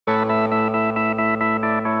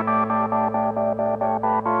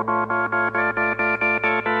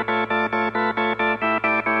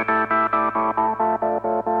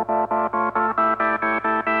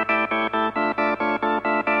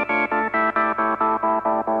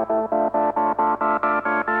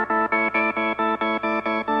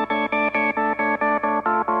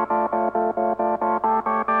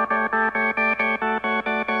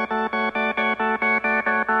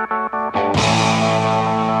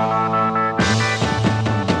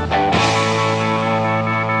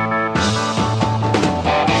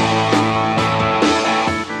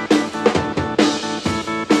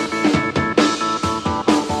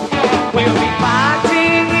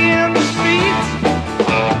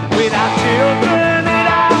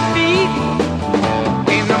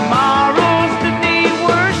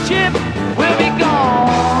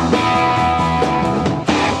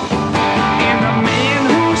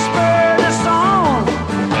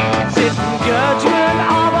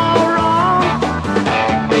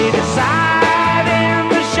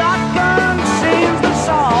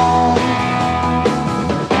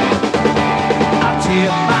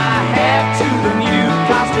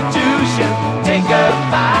take a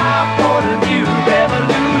bow for the new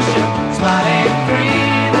revolution. Smiling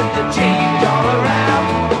free, let the change all around.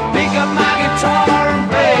 Pick up my guitar and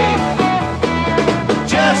play,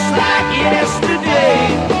 just like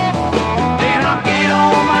yesterday. Then I'll get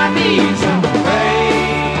on my knees and pray.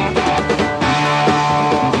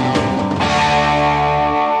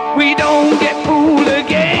 We don't get fooled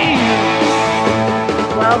again.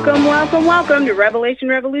 Welcome to Revelation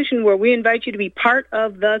Revolution, where we invite you to be part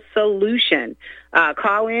of the solution.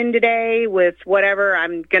 Call in today with whatever.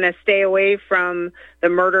 I'm going to stay away from the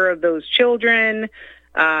murder of those children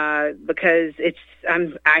because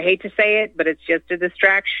I hate to say it, but it's just a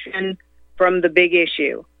distraction from the big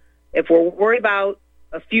issue. If we're worried about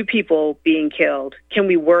a few people being killed, can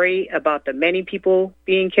we worry about the many people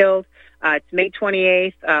being killed? It's May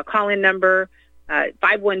 28th. Call-in number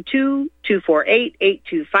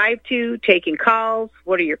 512-248-8252, taking calls.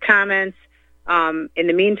 What are your comments? In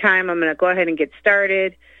the meantime, I'm going to go ahead and get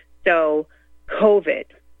started. So, COVID.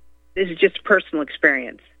 This is just a personal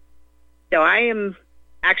experience. So I am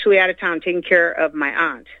actually out of town taking care of my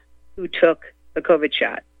aunt who took the COVID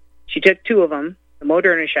shot. She took 2 of them, the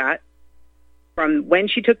Moderna shot. From when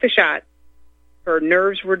she took the shot, her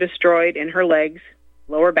nerves were destroyed in her legs,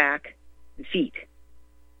 lower back, and feet.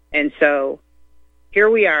 And so here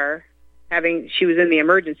we are she was in the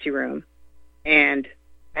emergency room, and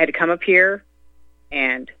I had to come up here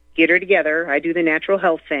and get her together. I do the natural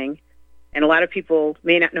health thing, and a lot of people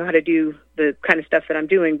may not know how to do the kind of stuff that I'm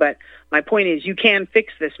doing, but my point is you can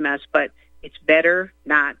fix this mess, but it's better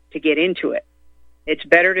not to get into it. It's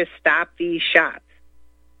better to stop these shots.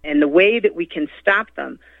 And the way that we can stop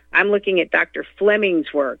them, I'm looking at Dr.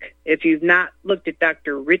 Fleming's work. If you've not looked at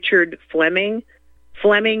Dr. Richard Fleming,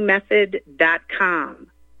 FlemingMethod.com.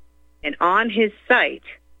 And on his site,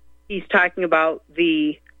 he's talking about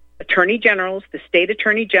the attorney generals, the state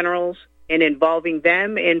attorney generals, and involving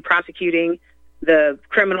them in prosecuting the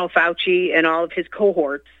criminal Fauci and all of his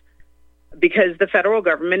cohorts because the federal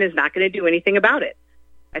government is not going to do anything about it.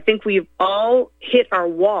 I think we've all hit our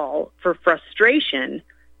wall for frustration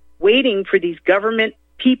waiting for these government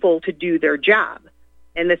people to do their job.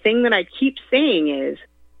 And the thing that I keep saying is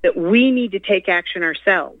that we need to take action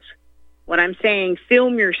ourselves. When I'm saying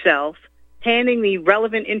film yourself, handing the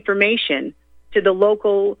relevant information to the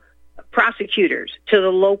local prosecutors, to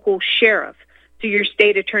the local sheriff, to your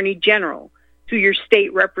state attorney general, to your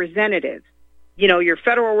state representatives. You know, your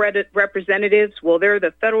federal representatives, well, they're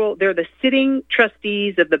the sitting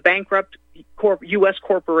trustees of the bankrupt U.S.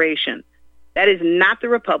 corporation. That is not the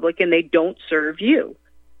Republic, and they don't serve you.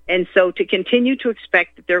 And so to continue to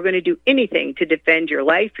expect that they're going to do anything to defend your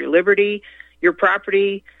life, your liberty, your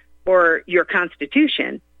property, or your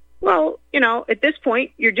Constitution, well, you know, at this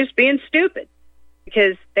point, you're just being stupid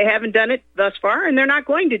because they haven't done it thus far, and they're not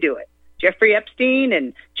going to do it. Jeffrey Epstein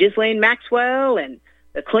and Ghislaine Maxwell and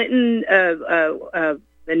the Clinton, the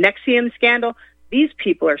NXIVM scandal, these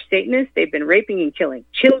people are Satanists. They've been raping and killing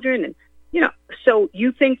children. And, you know, so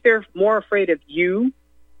you think they're more afraid of you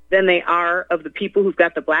than they are of the people who've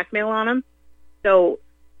got the blackmail on them? So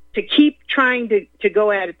to keep trying to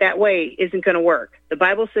go at it that way isn't going to work. The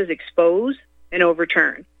Bible says expose and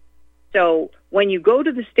overturn. So when you go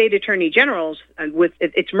to the state attorney generals,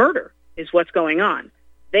 it's murder is what's going on.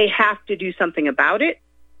 They have to do something about it,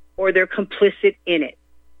 or they're complicit in it.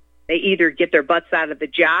 They either get their butts out of the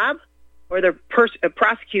job, or they're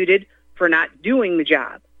prosecuted for not doing the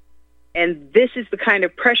job. And this is the kind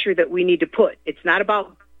of pressure that we need to put. It's not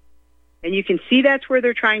about, and you can see that's where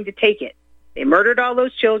they're trying to take it. They murdered all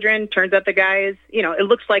those children. Turns out the guy is, you know, it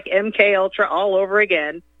looks like MK Ultra all over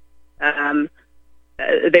again.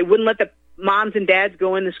 They wouldn't let the moms and dads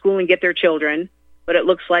go into school and get their children, but it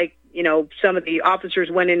looks like, you know, some of the officers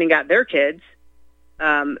went in and got their kids.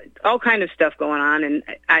 All kind of stuff going on. And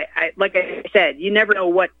I like I said, you never know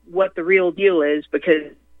what the real deal is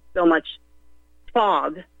because so much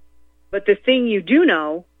fog. But the thing you do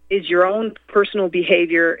know is your own personal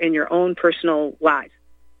behavior and your own personal lives.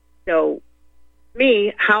 So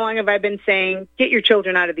me, how long have I been saying, get your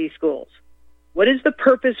children out of these schools? What is the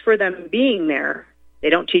purpose for them being there? They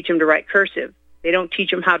don't teach them to write cursive. They don't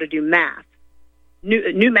teach them how to do math.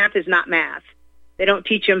 New math is not math. They don't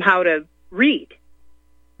teach them how to read.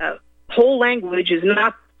 Whole language is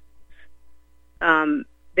not.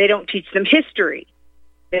 They don't teach them history.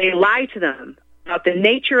 They lie to them about the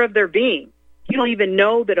nature of their being. You don't even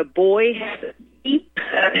know that a boy has a beep,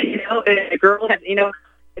 and a girl has,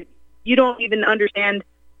 you don't even understand,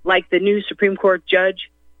 like the new Supreme Court judge,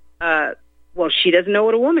 well, she doesn't know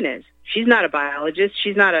what a woman is. She's not a biologist.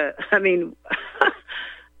 She's not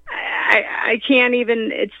I can't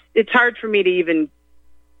even, it's hard for me to even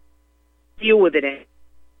deal with it. And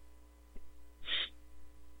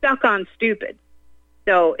stuck on stupid.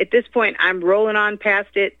 So at this point, I'm rolling on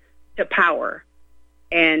past it to power.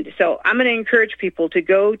 And so I'm going to encourage people to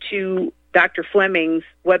go to Dr. Fleming's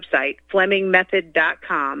website,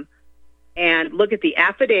 FlemingMethod.com, and look at the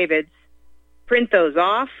affidavits, print those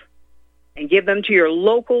off, and give them to your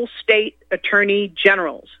local state attorney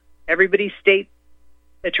generals, everybody's state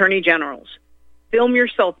attorney generals. Film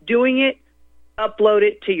yourself doing it, upload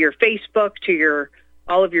it to your Facebook, to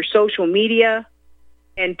all of your social media,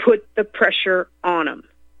 and put the pressure on them,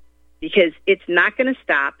 because it's not going to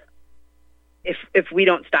stop if we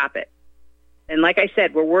don't stop it. And like I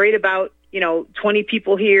said, we're worried about, 20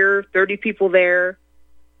 people here, 30 people there.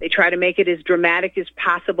 They try to make it as dramatic as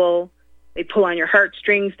possible. They pull on your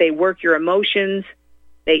heartstrings. They work your emotions.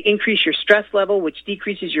 They increase your stress level, which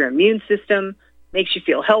decreases your immune system, makes you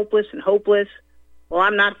feel helpless and hopeless. Well,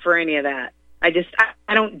 I'm not for any of that. I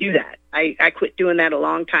don't do that. I quit doing that a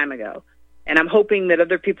long time ago. And I'm hoping that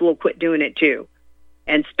other people will quit doing it too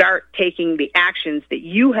and start taking the actions that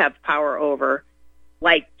you have power over,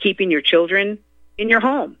 like keeping your children in your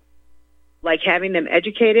home, like having them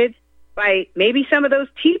educated by maybe some of those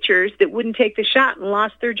teachers that wouldn't take the shot and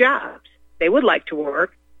lost their jobs. They would like to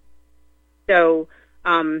work. So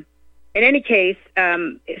in any case,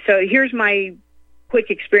 so here's my quick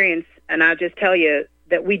experience, and I'll just tell you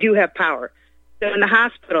that we do have power. So in the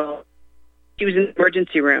hospital, she was in the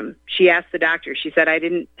emergency room. She asked the doctor, she said, I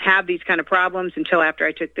didn't have these kind of problems until after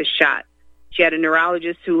I took this shot. She had a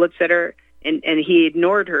neurologist who looks at her, and he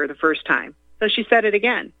ignored her the first time. So she said it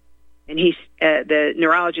again. And the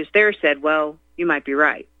neurologist there said, well, you might be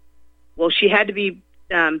right. Well, she had to be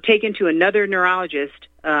taken to another neurologist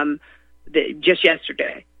just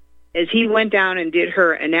yesterday, as he went down and did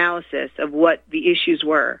her analysis of what the issues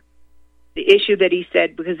were. The issue that he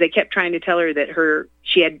said, because they kept trying to tell her that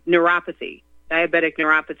she had neuropathy, diabetic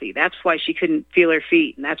neuropathy. That's why she couldn't feel her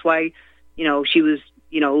feet, and that's why, she was,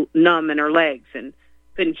 numb in her legs and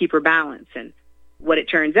couldn't keep her balance. And what it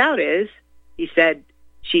turns out is, he said,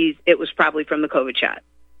 it was probably from the COVID shot,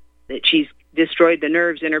 that she's destroyed the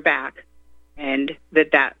nerves in her back, and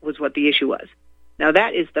that was what the issue was. Now,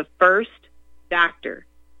 that is the first doctor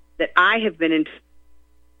that I have been in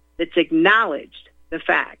that's acknowledged the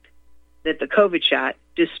fact that the COVID shot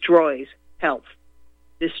destroys health,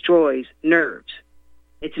 destroys nerves.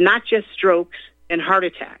 It's not just strokes and heart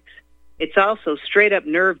attacks. It's also straight up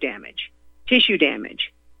nerve damage, tissue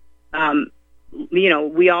damage.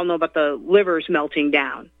 We all know about the livers melting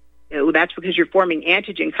down. That's because you're forming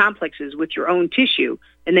antigen complexes with your own tissue,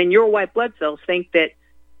 and then your white blood cells think that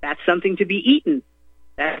that's something to be eaten.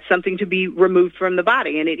 That's something to be removed from the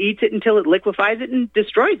body, and it eats it until it liquefies it and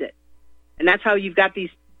destroys it. And that's how you've got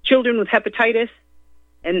these children with hepatitis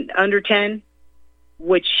and under 10,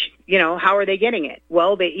 which, how are they getting it?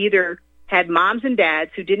 Well, they either had moms and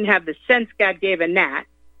dads who didn't have the sense God gave a gnat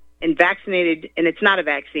and vaccinated, and it's not a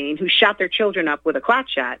vaccine, who shot their children up with a clot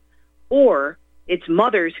shot, or it's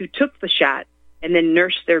mothers who took the shot and then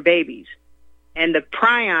nursed their babies. And the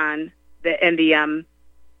prion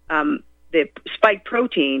the spike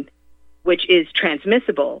protein, which is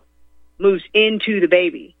transmissible, moves into the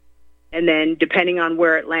baby. And then depending on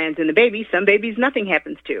where it lands in the baby, some babies nothing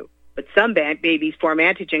happens to. But some babies form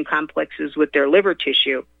antigen complexes with their liver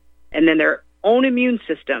tissue, and then their own immune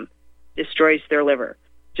system destroys their liver.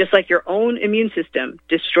 Just like your own immune system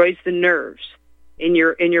destroys the nerves in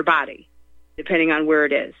your body, depending on where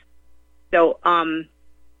it is. So, in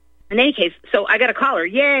any case, so I got a caller.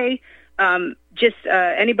 Yay!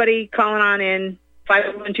 Anybody calling on in,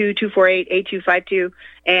 512-248-8252.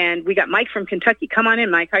 And we got Mike from Kentucky. Come on in,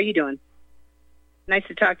 Mike. How you doing? Nice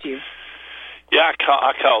to talk to you. Yeah,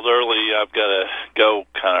 I called early. I've got to go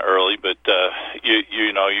kind of early, but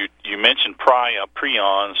you mentioned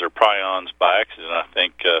prions or prions by accident, I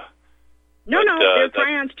think. No, they're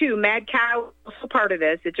prions too. Mad cow is also part of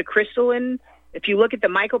this. It's a crystalline. If you look at the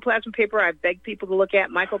mycoplasma paper, I beg people to look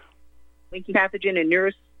at linking pathogen and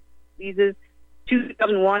neurodiseases,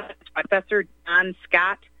 2001, Professor John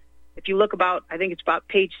Scott. If you look I think it's about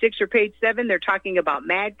page 6 or page 7, they're talking about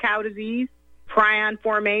mad cow disease, prion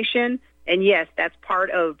formation. And yes, that's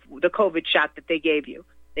part of the COVID shot that they gave you.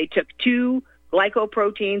 They took 2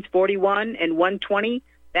 glycoproteins, 41 and 120.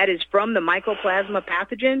 That is from the mycoplasma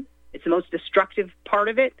pathogen. It's the most destructive part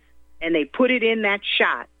of it. And they put it in that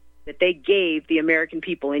shot that they gave the American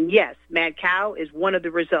people. And yes, mad cow is one of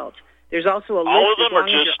the results. There's also a list. All of them are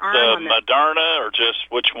just Moderna, or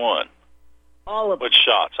just which one? All of them. Which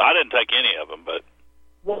shots? I didn't take any of them, but...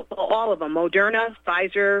 Well, all of them. Moderna,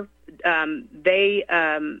 Pfizer,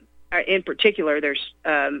 in particular, there's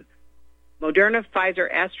Moderna, Pfizer,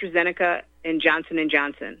 AstraZeneca, and Johnson &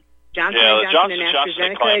 Johnson. The Johnson &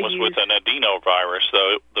 Johnson claim was with an adenovirus,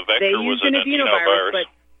 though the vector was an adenovirus. But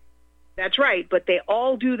that's right, but they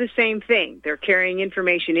all do the same thing. They're carrying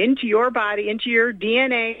information into your body, into your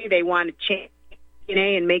DNA. They want to change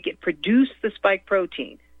DNA and make it produce the spike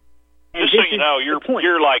protein. And just so you know,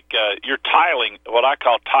 you're like you're tiling, what I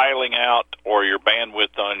call tiling out, or your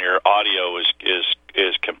bandwidth on your audio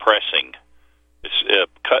is compressing. It's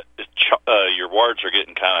your words are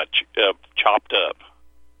getting kind of chopped up.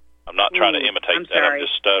 I'm not trying to imitate that. I'm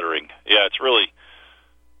just stuttering. Yeah, it's really. Is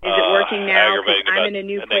it working now? Aggravating. I'm in a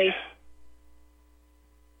new place.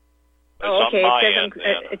 Oh, okay.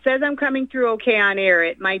 It says I'm coming through okay on air.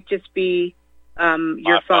 It might just be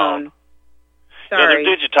your phone. Sorry. Yeah,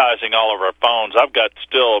 they're digitizing all of our phones. I've got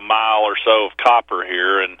still a mile or so of copper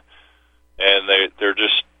here, and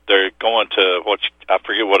they're going to I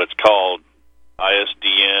forget what it's called,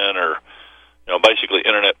 ISDN, or basically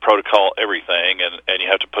Internet Protocol everything, and you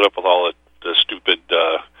have to put up with all the stupid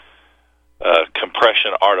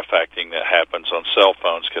compression artifacting that happens on cell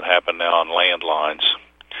phones can happen now on landlines.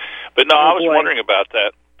 But no, I was wondering about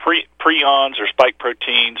that. Prions or spike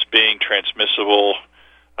proteins being transmissible.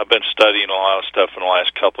 I've been studying a lot of stuff in the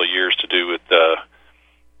last couple of years to do with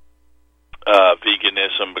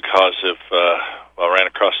veganism because of I ran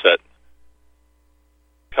across that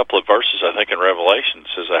couple of verses, I think, in Revelation. It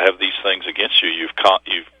says, I have these things against you. You've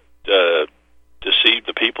deceived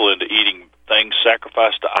the people into eating things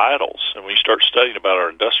sacrificed to idols. And when you start studying about our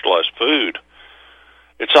industrialized food,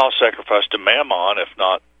 it's all sacrificed to Mammon, if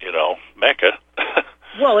not, Mecca.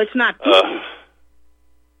 Well, it's not food.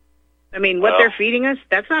 I mean, what they're feeding us,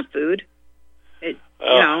 that's not food.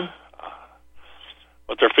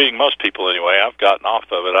 What they're feeding most people anyway. I've gotten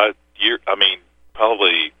off of it.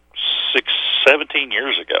 Probably 17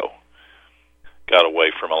 years ago, got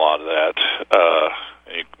away from a lot of that.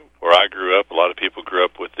 Where I grew up, a lot of people grew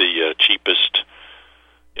up with the cheapest,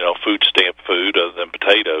 food stamp food other than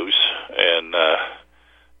potatoes, and the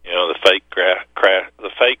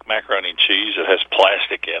fake macaroni and cheese that has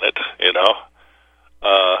plastic in it.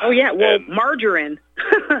 Margarine.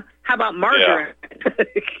 How about margarine?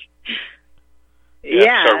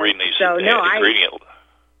 Yeah. Start reading these ingredient.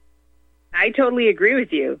 I totally agree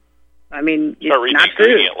with you. I mean, it's start reading not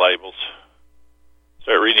ingredient food. labels.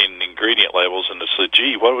 Start reading the ingredient labels, and it's like,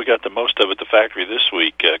 gee, what do we got the most of at the factory this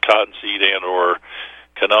week? Cottonseed and or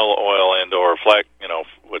canola oil and or flax,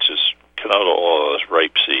 which is canola oil is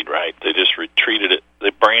rapeseed, right? They just treated it. They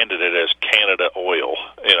branded it as Canada oil.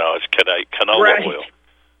 It's canola oil.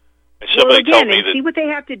 And somebody told me that. See what they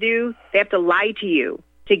have to do? They have to lie to you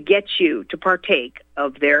to get you to partake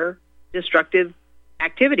of their destructive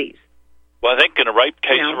activities. Well, I think in a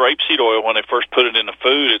case of rapeseed oil, when they first put it in the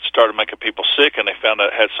food, it started making people sick, and they found out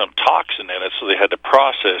it had some toxin in it, so they had to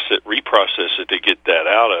reprocess it to get that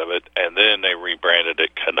out of it, and then they rebranded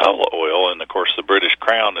it canola oil, and of course the British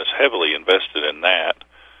Crown is heavily invested in that.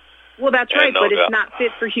 Well, that's right, but it's not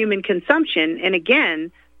fit for human consumption, and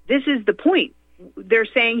again, this is the point. They're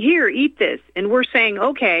saying, here, eat this, and we're saying,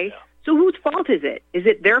 okay, so whose fault is it? Is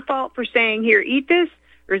it their fault for saying, here, eat this,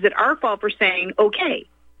 or is it our fault for saying, okay,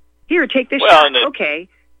 here, take this shot. Okay.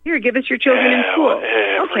 Here, give us your children in school.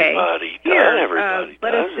 Okay. Here,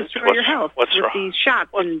 let us destroy your health with these shots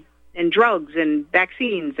and drugs and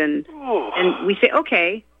vaccines. And we say,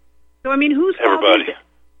 okay. So, I mean, whose fault is it?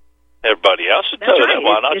 Everybody else is doing it.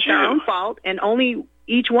 Why not you? It's our own fault, and only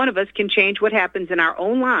each one of us can change what happens in our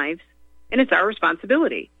own lives, and it's our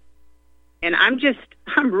responsibility. And I'm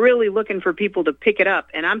really looking for people to pick it up,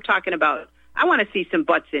 and I'm talking about, I want to see some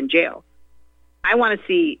butts in jail. I want to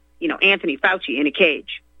see Anthony Fauci in a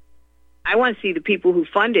cage. I want to see the people who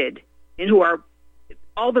funded and who are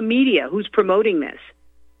all the media who's promoting this.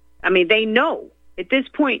 I mean, they know. At this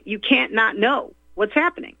point, you can't not know what's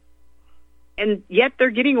happening. And yet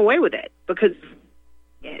they're getting away with it because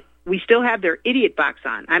we still have their idiot box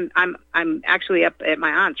on. I'm actually up at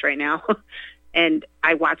my aunt's right now, and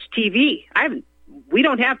I watch TV. We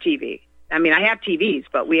don't have TV. I mean, I have TVs,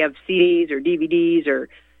 but we have CDs or DVDs or,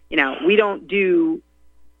 we don't do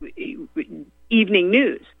evening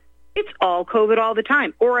news. It's all COVID all the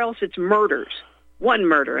time, or else it's murders. One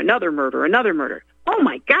murder, another murder, another murder. Oh,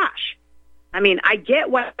 my gosh. I mean, I get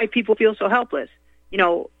why people feel so helpless.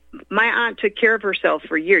 My aunt took care of herself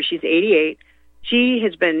for years. She's 88. She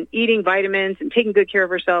has been eating vitamins and taking good care of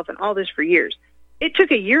herself and all this for years. It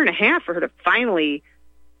took a year and a half for her to finally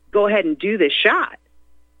go ahead and do this shot.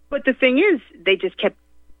 But the thing is, they just kept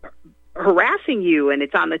harassing you, and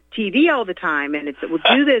it's on the TV all the time, and it's, well,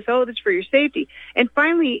 do this, this is for your safety. And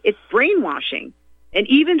finally, it's brainwashing. And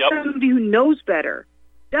even somebody who knows better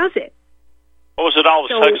does it. What was it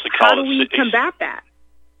Aldous Huxley called? How do we combat that?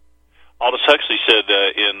 Aldous Huxley said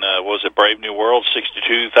was it Brave New World,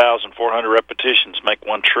 62,400 repetitions make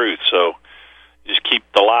one truth. So just keep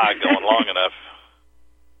the lie going long enough,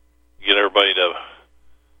 get everybody to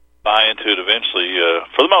buy into it eventually.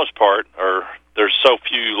 For the most part, or there's so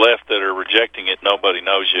few left that are rejecting it. Nobody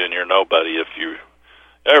knows you, and you're nobody if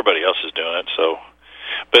everybody else is doing it. So,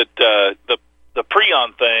 but the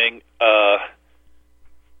prion thing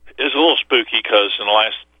is a little spooky because in the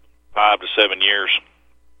last 5 to 7 years,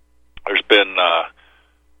 there's been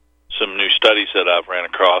some new studies that I've ran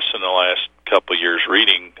across in the last couple of years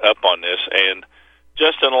reading up on this, and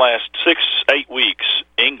just in the last 6-8 weeks,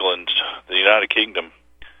 England, the United Kingdom,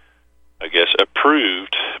 I guess,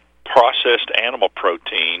 approved processed animal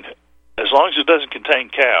protein, as long as it doesn't contain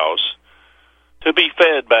cows, to be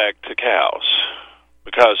fed back to cows,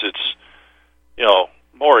 because it's,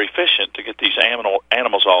 more efficient to get these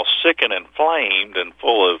animals all sick and inflamed and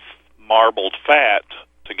full of marbled fat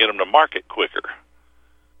to get them to market quicker.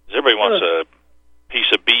 Everybody wants a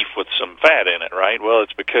piece of beef with some fat in it, right? Well,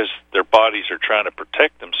 it's because their bodies are trying to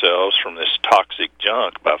protect themselves from this toxic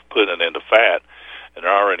junk by putting it into fat, and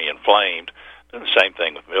they're already inflamed. And the same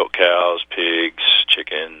thing with milk cows, pigs,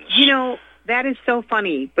 chickens. That is so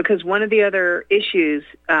funny, because one of the other issues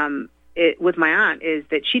with my aunt is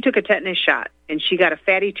that she took a tetanus shot, and she got a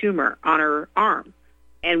fatty tumor on her arm.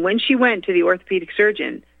 And when she went to the orthopedic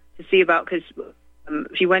surgeon to see about, because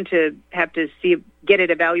she went to have to get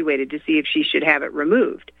it evaluated to see if she should have it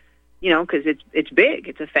removed, because it's big.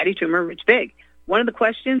 It's a fatty tumor. It's big. One of the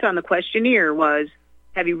questions on the questionnaire was,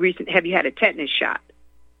 have you had a tetanus shot?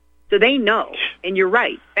 So they know, and you're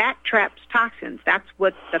right, fat traps toxins. That's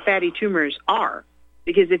what the fatty tumors are,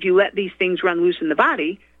 because if you let these things run loose in the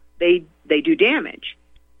body, they do damage.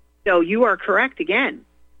 So you are correct again.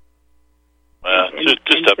 Well, it's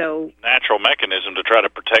just a natural mechanism to try to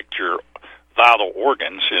protect your vital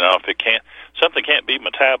organs. If something can't be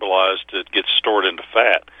metabolized, it gets stored into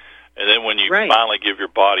fat. And then when you finally give your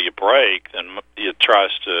body a break, then it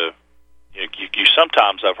tries to, you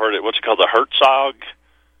sometimes, I've heard it, what's it called, the Herzog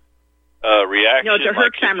reaction? No, it's a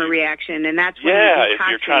Herxheimer reaction, and that's when if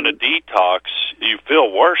you're trying to detox, you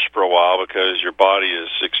feel worse for a while because your body is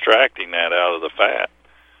extracting that out of the fat.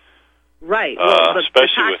 Right. Well, the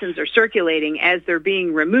toxins are circulating as they're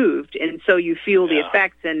being removed, and so you feel the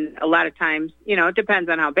effects, and a lot of times, it depends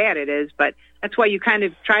on how bad it is, but that's why you kind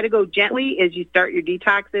of try to go gently as you start your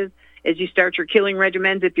detoxes, as you start your killing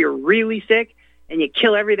regimens. If you're really sick and you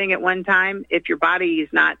kill everything at one time, if your body is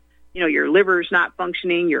not, your liver's not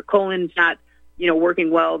functioning, your colon's not,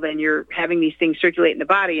 working well, then you're having these things circulate in the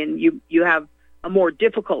body, and you have a more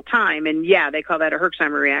difficult time, and they call that a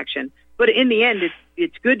Herxheimer reaction. But in the end,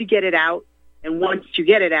 it's good to get it out, and once you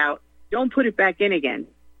get it out, don't put it back in again,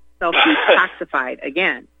 self-detoxified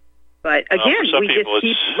again. But again, we just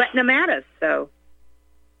keep letting them at us. So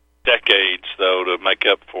decades, though, to make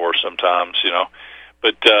up for sometimes,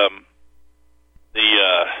 But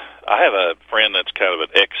I have a friend that's kind of an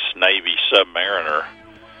ex-Navy submariner.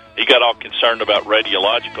 He got all concerned about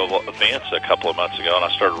radiological events a couple of months ago, and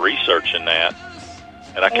I started researching that.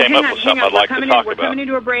 And I came up with something I'd like to talk about. We're coming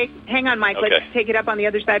into a break. Hang on, Mike. Okay. Let's take it up on the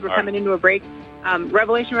other side. We're coming into a break.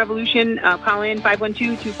 Revelation Revolution, call in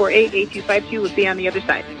 512-248-8252. We'll see you on the other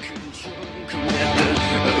side.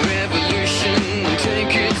 Revolution,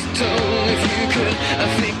 take its toll if you could. I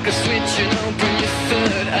think a switch and open your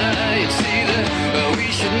third eye. It's either we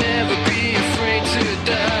should never be afraid to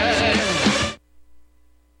die.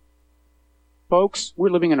 Folks, we're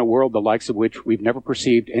living in a world the likes of which we've never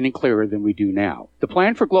perceived any clearer than we do now. The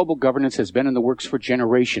plan for global governance has been in the works for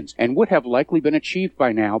generations and would have likely been achieved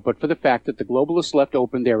by now but for the fact that the globalists left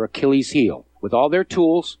open their Achilles heel. With all their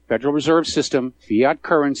tools, Federal Reserve System, fiat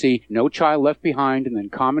currency, no child left behind, and then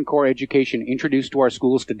Common Core education introduced to our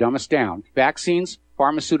schools to dumb us down, vaccines,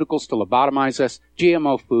 pharmaceuticals to lobotomize us,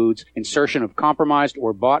 GMO foods, insertion of compromised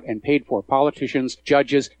or bought and paid for politicians,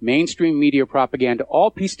 judges, mainstream media propaganda,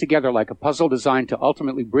 all pieced together like a puzzle designed to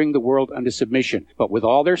ultimately bring the world under submission. But with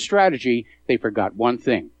all their strategy, they forgot one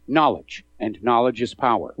thing: knowledge. And knowledge is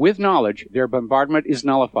power. With knowledge, their bombardment is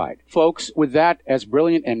nullified. Folks, with that, as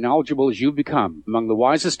brilliant and knowledgeable as you've become, among the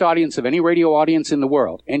wisest audience of any radio audience in the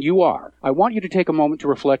world, and you are, I want you to take a moment to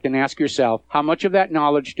reflect and ask yourself, how much of that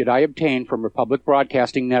knowledge did I obtain from Republic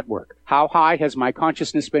Broadcasting Network? How high has my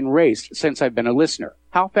consciousness been raised since I've been a listener?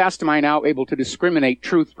 How fast am I now able to discriminate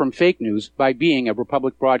truth from fake news by being a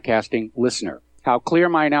Republic Broadcasting listener? How clear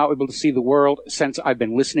am I now able to see the world since I've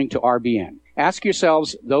been listening to RBN? Ask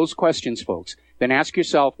yourselves those questions, folks. Then ask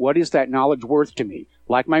yourself, what is that knowledge worth to me?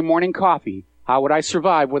 Like my morning coffee, how would I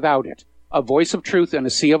survive without it? a voice of truth in a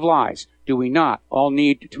sea of lies. Do we not all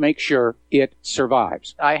need to make sure it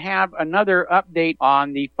survives? I have another update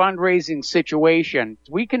on the fundraising situation.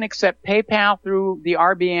 We can accept PayPal through the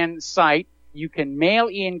RBN site. You can mail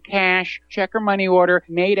in cash, check or money order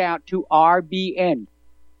made out to RBN.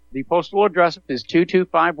 The postal address is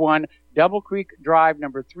 2251 Double Creek Drive,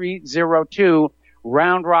 number 302,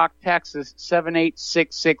 Round Rock, Texas,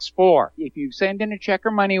 78664. If you send in a check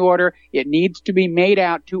or money order, it needs to be made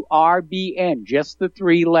out to RBN, just the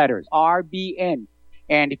 3 letters, RBN.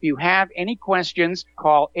 And if you have any questions,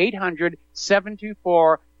 call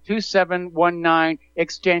 800-724-2719,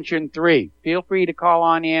 extension 3. Feel free to call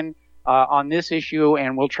on in on this issue,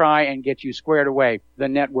 and we'll try and get you squared away. The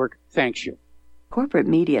network thanks you. Corporate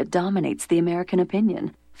media dominates the American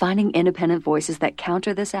opinion. Finding independent voices that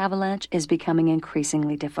counter this avalanche is becoming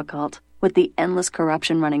increasingly difficult. With the endless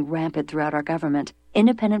corruption running rampant throughout our government,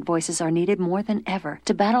 independent voices are needed more than ever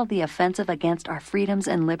to battle the offensive against our freedoms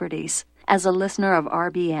and liberties. As a listener of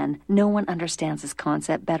RBN, no one understands this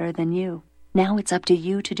concept better than you. Now it's up to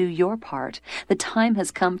you to do your part. The time has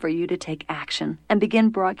come for you to take action and begin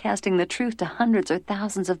broadcasting the truth to hundreds or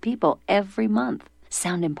thousands of people every month.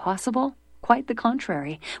 Sound impossible? Quite the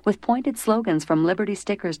contrary. With pointed slogans from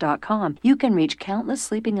LibertyStickers.com, you can reach countless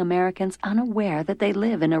sleeping Americans unaware that they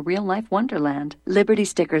live in a real-life wonderland.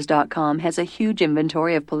 LibertyStickers.com has a huge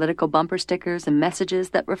inventory of political bumper stickers and messages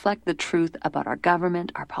that reflect the truth about our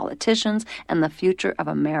government, our politicians, and the future of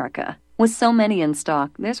America. With so many in stock,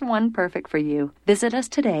 there's one perfect for you. Visit us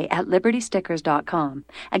today at LibertyStickers.com.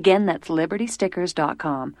 Again, that's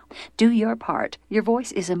LibertyStickers.com. Do your part. Your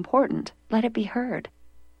voice is important. Let it be heard.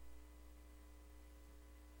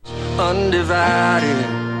 Undivided.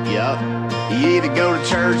 Yup. You either go to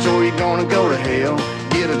church or you're gonna go to hell.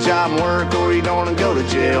 Get a job and work or you're gonna go to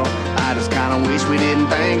jail. I just kinda wish we didn't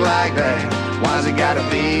think like that. Why's it gotta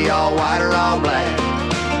be all white or all black?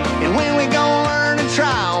 And when we gonna learn to try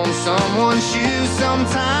on someone's shoes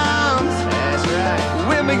sometimes? That's right.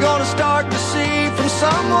 When we gonna start to see from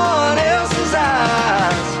someone else's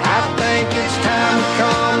eyes? I think it's time to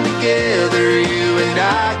come together. You and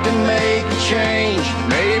I can make a change.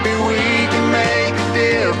 Maybe we can make a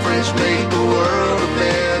difference, make the world a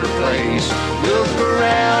better place. Look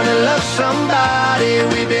around and love somebody.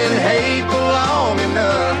 We've been hateful long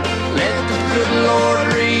enough. Let the good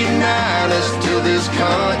Lord reunite us to this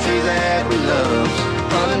country that we love.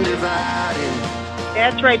 Undivided.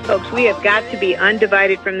 That's right, folks. We have got to be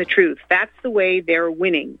undivided from the truth. That's the way they're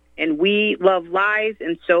winning. And we love lies,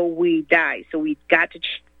 and so we die. So we've got to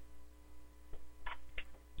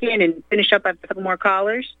in and finish up a couple more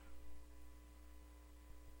callers.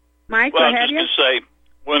 Mike, well, go ahead. I was just going to say,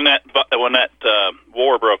 when that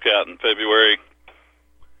war broke out in February,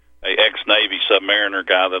 a ex-Navy submariner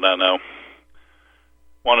guy that I know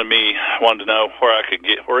wanted to know where he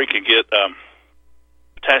could get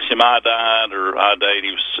potassium iodide or iodate.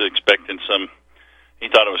 He was expecting he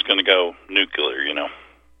thought it was going to go nuclear, you know.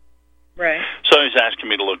 Right. So he's asking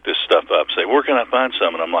me to look this stuff up, say, where can I find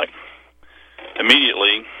some? And I'm like,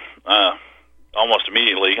 almost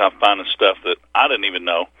immediately, I'm finding stuff that I didn't even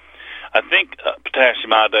know. I think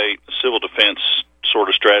potassium iodate, civil defense sort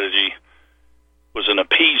of strategy, was an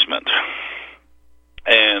appeasement.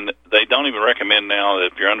 And they don't even recommend now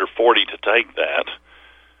that if you're under 40 to take that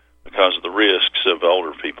because of the risks of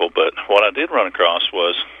older people. But what I did run across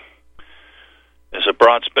is a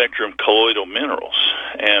broad spectrum colloidal minerals,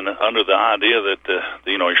 and under the idea that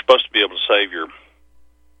you're supposed to be able to save your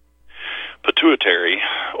pituitary,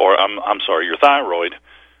 or your thyroid,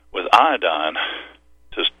 with iodine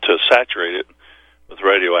to saturate it with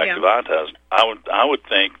radioactive iodine. I would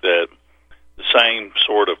think that the same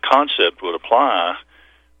sort of concept would apply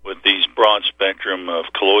with these broad spectrum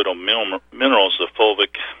of colloidal minerals, the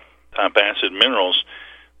fulvic type acid minerals.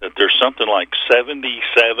 That there's something like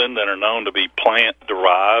 77 that are known to be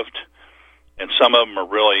plant-derived, and some of them are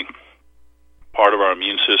really part of our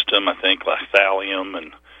immune system, I think, like thallium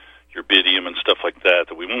and urbidium and stuff like that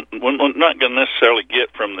we're not going to necessarily get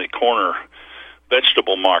from the corner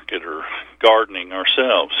vegetable market or gardening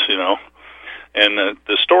ourselves, you know. And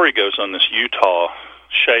the story goes on this Utah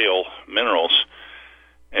shale minerals,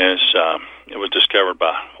 as it was discovered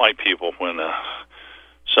by white people when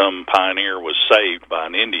some pioneer was saved by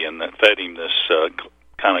an Indian that fed him this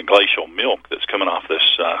kind of glacial milk that's coming off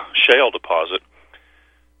this shale deposit.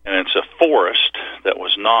 And it's a forest that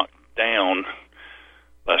was knocked down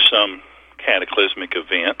by some cataclysmic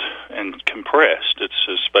event and compressed.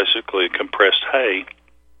 It's basically compressed hay,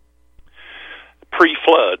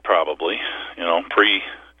 pre-flood probably, you know,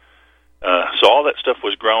 so all that stuff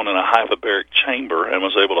was grown in a hyperbaric chamber and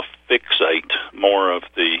was able to fixate more of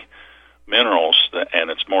the minerals, and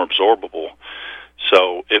it's more absorbable.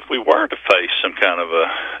 So if we were to face some kind of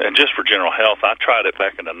and just for general health, I tried it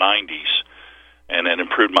back in the 90s, and it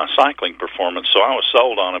improved my cycling performance. So I was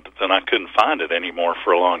sold on it, but then I couldn't find it anymore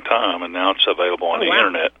for a long time, and now it's available on the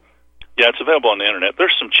internet. Yeah, it's available on the internet.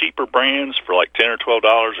 There's some cheaper brands for like $10 or $12,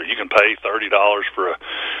 or you can pay $30 for a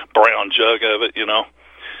brown jug of it, you know.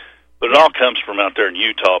 But it all comes from out there in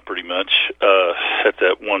Utah, pretty much, at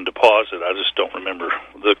that one deposit. I just don't remember.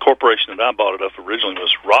 The corporation that I bought it off originally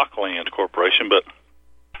was Rockland Corporation, but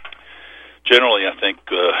generally I think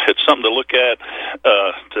it's something to look at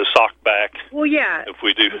to sock back. Well, yeah. If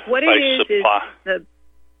we do what face it supply. Is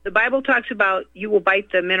the Bible talks about you will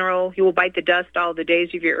bite the mineral, you will bite the dust all the days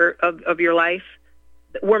of your life.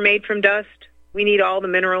 We're made from dust. We need all the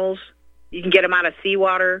minerals. You can get them out of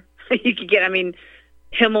seawater. You can get,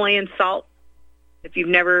 Himalayan salt. If you've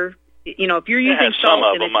never, if you're using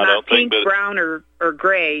salt and it's not pink, brown, or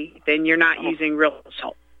gray, then you're not using real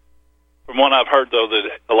salt. From what I've heard, though,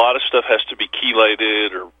 that a lot of stuff has to be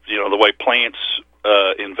chelated, or the way plants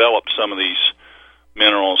envelop some of these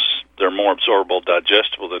minerals, they're more absorbable,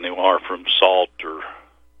 digestible than they are from salt or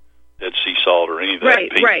Dead Sea salt or any of that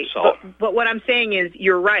pink salt. But what I'm saying is,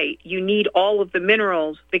 you're right. You need all of the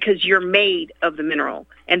minerals because you're made of the mineral.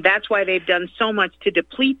 And that's why they've done so much to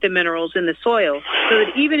deplete the minerals in the soil, so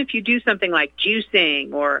that even if you do something like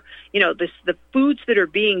juicing or, the foods that are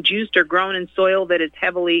being juiced or grown in soil that is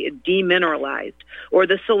heavily demineralized, or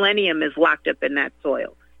the selenium is locked up in that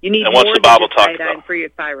soil. You need more than just iodine for your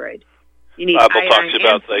thyroid. You need iodine and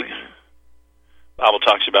Bible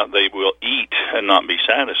talks about they will eat and not be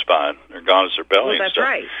satisfied. Their God is their belly. Well, that's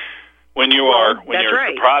right. When you're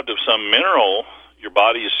deprived of some mineral, your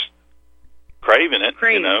body is craving it.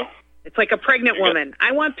 It's like a pregnant woman.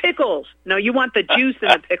 I want pickles. No, you want the juice in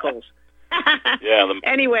the pickles.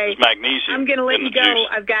 Anyway, magnesium. I'm going to let you go. Juice.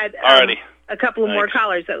 I've got a couple of more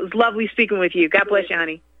callers. It was lovely speaking with you. God bless you,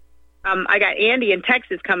 honey. I got Andy in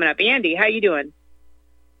Texas coming up. Andy, how you doing?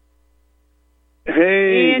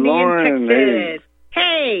 Hey, Andy Lauren. in Texas.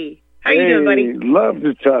 Hey, how you doing, buddy? Love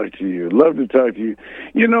to talk to you.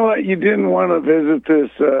 You know what? You didn't want to visit this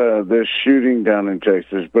shooting down in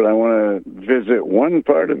Texas, but I want to visit one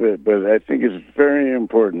part of it. But I think it's very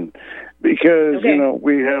important because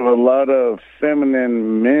we have a lot of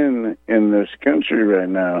feminine men in this country right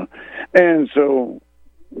now, and so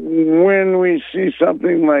when we see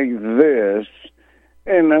something like this,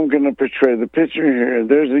 and I'm going to portray the picture here.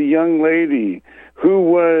 There's a young lady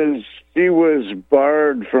who was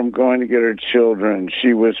barred from going to get her children.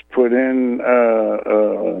 She was put in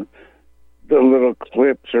the little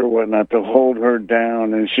clips or whatnot to hold her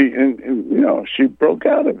down, and she broke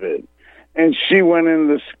out of it. And she went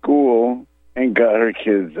into school and got her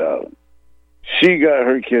kids out.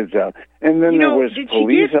 And then there was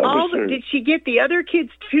police officers. Did she get the other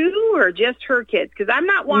kids too, or just her kids? Because I'm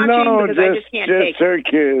not watching because I just can't take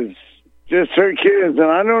it. Just her kids, and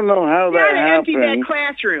I don't know how that happened. Empty that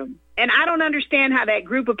classroom, and I don't understand how that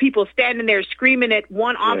group of people standing there screaming at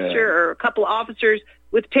one officer or a couple of officers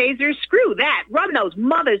with tasers. Screw that! Run those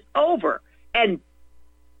mothers over and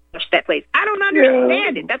push that place. I don't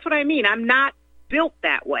understand it. That's what I mean. I'm not built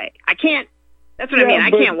that way. I can't. That's what I mean.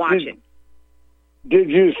 I can't watch it. Did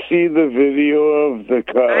you see the video of the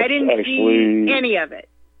cops? I didn't see any of it.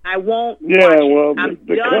 I won't watch it. I'm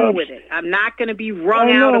done with it. I'm not going to be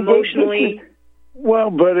wrung out emotionally.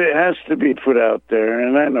 But it has to be put out there,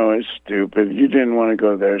 and I know it's stupid. You didn't want to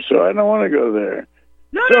go there, so I don't want to go there.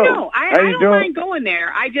 No. I don't mind going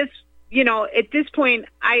there. I just, at this point,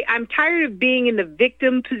 I'm tired of being in the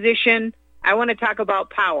victim position. I want to talk about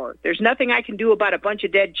power. There's nothing I can do about a bunch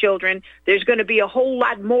of dead children. There's going to be a whole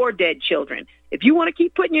lot more dead children. If you want to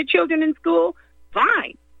keep putting your children in school,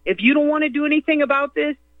 fine. If you don't want to do anything about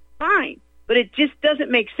this, fine. But it just doesn't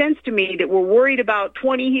make sense to me that we're worried about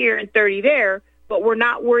 20 here and 30 there, but we're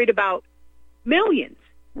not worried about millions.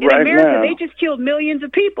 In America, they just killed millions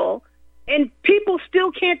of people, and people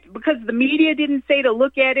still can't, because the media didn't say to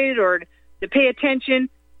look at it or to pay attention.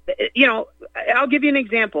 I'll give you an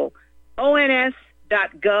example.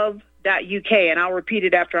 ons.gov.uk, and I'll repeat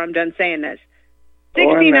it after I'm done saying this.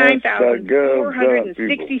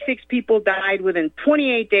 69,466 people died within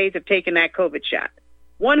 28 days of taking that COVID shot.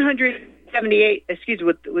 Within 28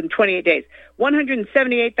 days.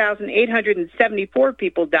 178,874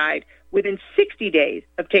 people died within 60 days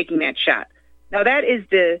of taking that shot. Now, that is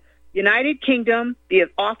the United Kingdom, the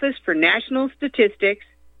Office for National Statistics.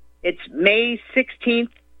 It's May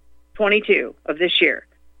 16th, 22 of this year.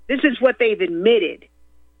 This is what they've admitted.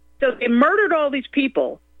 So they murdered all these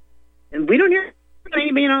people, and we don't hear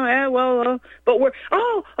But we're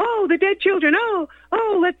the dead children.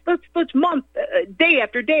 Let's month day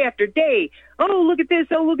after day after day. Oh, look at this.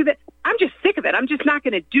 Oh, look at that. I'm just sick of it. I'm just not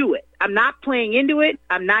going to do it. I'm not playing into it.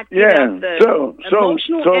 I'm not giving the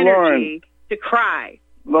emotional energy Lauren, to cry.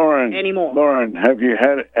 Lauren, anymore. Lauren, have you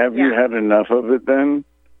had enough of it then?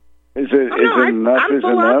 Is it enough? I'm is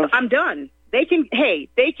full enough? up. I'm done. They can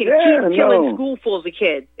keep killing school fulls of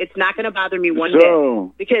kids. It's not going to bother me one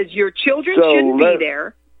bit because your children shouldn't be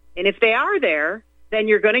there. And if they are there, then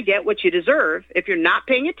you're going to get what you deserve. If you're not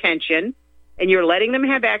paying attention and you're letting them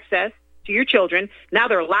have access to your children, now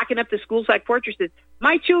they're locking up the schools like fortresses.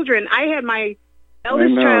 My children, I had my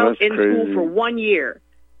eldest child in school for 1 year.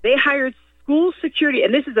 They hired school security,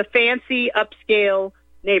 and this is a fancy upscale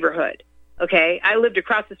neighborhood. Okay, I lived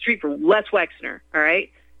across the street from Les Wexner. All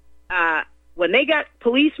right. When they got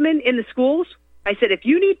policemen in the schools, I said, if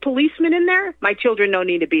you need policemen in there, my children don't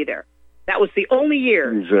need to be there. That was the only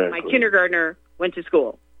year my kindergartner went to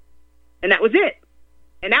school. And that was it.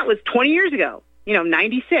 And that was 20 years ago,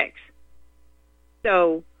 96.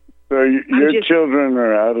 So your children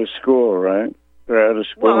are out of school, right? They're out of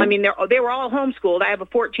school. Well, I mean, they were all homeschooled. I have a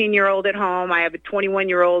 14-year-old at home. I have a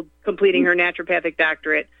 21-year-old completing her naturopathic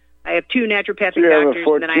doctorate. I have 2 naturopathic doctors,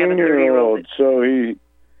 and then I have a 30-year-old. So you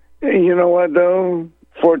know what, though?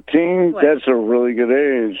 14, that's a really good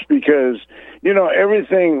age because,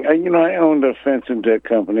 everything, I owned a fence and deck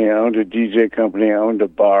company. I owned a DJ company. I owned a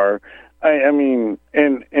bar. I mean,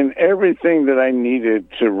 and everything that I needed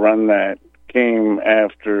to run that came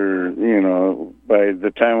after, by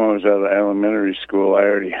the time I was out of elementary school, I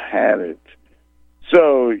already had it.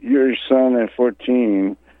 So your son at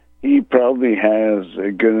 14, he probably has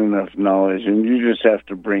a good enough knowledge, and you just have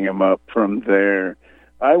to bring him up from there.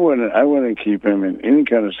 I wouldn't keep him in any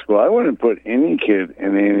kind of school. I wouldn't put any kid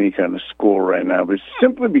in any kind of school right now, but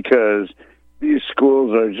simply because these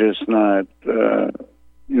schools are just not, this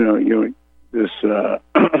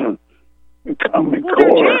Common Core.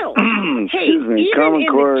 They're jail. Even Common in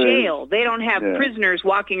Core the jail, they don't have prisoners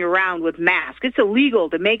walking around with masks. It's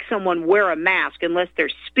illegal to make someone wear a mask unless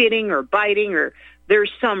they're spitting or biting or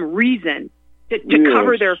there's some reason to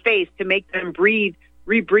cover their face to make them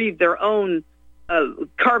rebreathe their own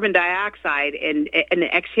carbon dioxide and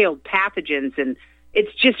exhaled pathogens, and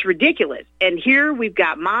it's just ridiculous. And here we've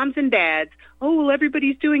got moms and dads. Oh, well,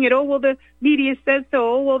 everybody's doing it. Oh, well, the media says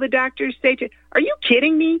so. Oh, well, the doctors say so. Are you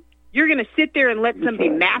kidding me? You're going to sit there and let somebody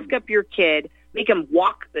mask up your kid, make them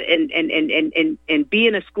walk and be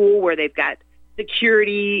in a school where they've got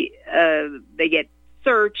security. They get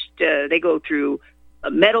searched. They go through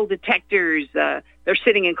metal detectors. They're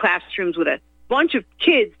sitting in classrooms with a bunch of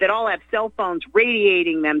kids that all have cell phones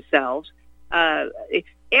radiating themselves.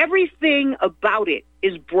 Everything about it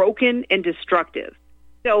is broken and destructive.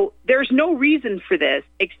 So there's no reason for this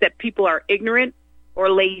except people are ignorant or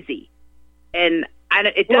lazy. And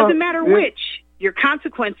it doesn't matter which. Your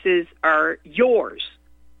consequences are yours.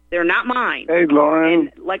 They're not mine. Hey,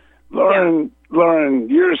 Lauren. Lauren,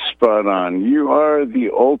 you're spot on. You are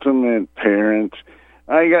the ultimate parent.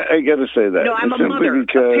 I got to say that. No, I'm a mother. A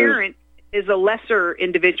parent is a lesser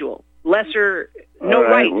individual. No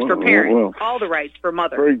rights for parents. All the rights for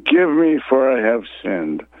mother. Forgive me for I have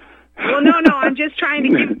sinned. Well, no, I'm just trying to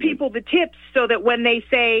give people the tips so that when they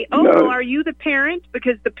say, well, are you the parent?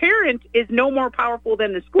 Because the parent is no more powerful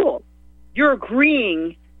than the school. You're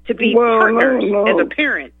agreeing to be partners as a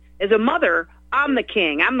parent. As a mother, I'm the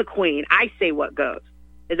king. I'm the queen. I say what goes.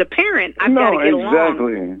 As a parent, I've got to get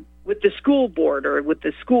along with the school board or with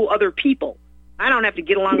the school other people. I don't have to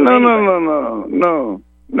get along with anybody.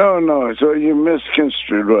 No. So you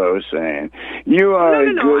misconstrued what I was saying. You are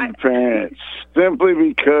a good parent simply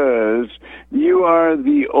because you are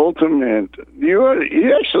the ultimate. You're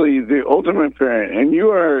actually the ultimate parent, and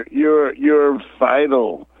you're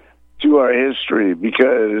vital to our history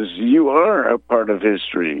because you are a part of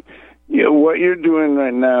history. What you're doing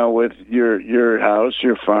right now with your house,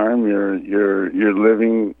 your farm, your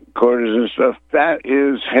living quarters and stuff, that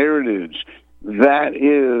is heritage. That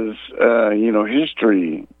is,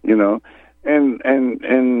 history, and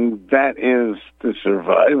that is the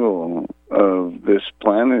survival of this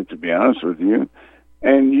planet, to be honest with you.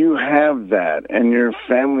 And you have that, and your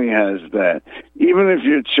family has that. Even if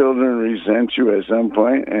your children resent you at some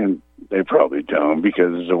point, and they probably don't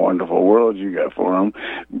because it's a wonderful world you got for them.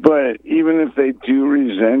 But even if they do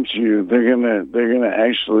resent you, they're gonna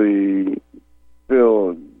actually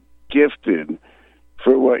feel gifted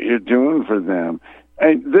for what you're doing for them.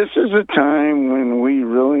 And this is a time when we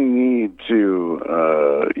really need to,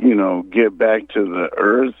 get back to the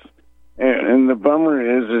earth. And the bummer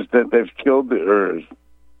is that they've killed the earth.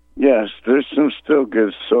 yes, there's some still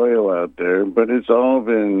good soil out there, but it's all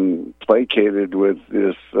been placated with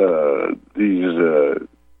these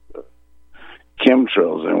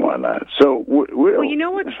chemtrails and whatnot. So, well, you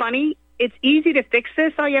know what's funny? It's easy to fix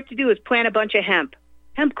this. All you have to do is plant a bunch of hemp.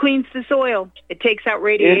 Hemp cleans the soil. It takes out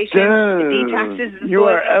radiation. It detoxes the soil. You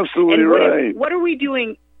are absolutely right. What are we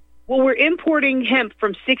doing? Well, we're importing hemp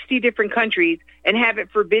from 60 different countries and have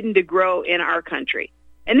it forbidden to grow in our country.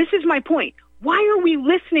 And this is my point. Why are we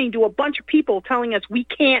listening to a bunch of people telling us we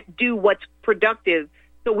can't do what's productive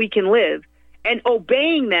so we can live and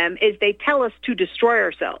obeying them as they tell us to destroy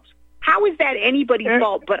ourselves? How is that anybody's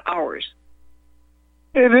fault but ours?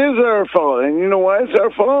 It is our fault. And you know why it's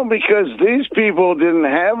our fault? Because these people didn't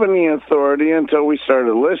have any authority until we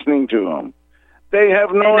started listening to them. They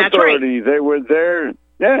have no authority. Right. They were there.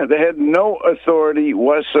 Yeah, they had no authority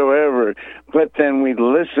whatsoever. But then we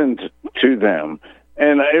listened to them.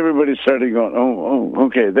 And everybody started going, oh,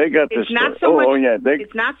 okay, they got this. It's not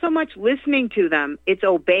so much listening to them, it's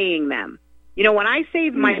obeying them. You know, when I say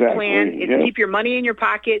my plan is keep your money in your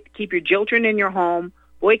pocket, keep your children in your home,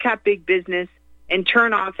 boycott big business, and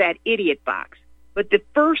turn off that idiot box. But the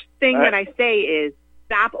first thing that I say is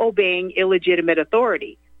stop obeying illegitimate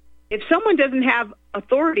authority. If someone doesn't have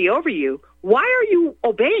authority over you, why are you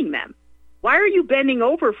obeying them? Why are you bending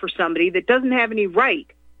over for somebody that doesn't have any right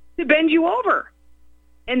to bend you over?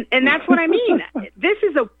 And that's what I mean. This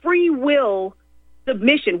is a free will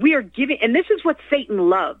submission. We are giving, and this is what Satan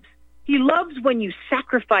loves. He loves when you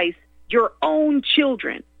sacrifice your own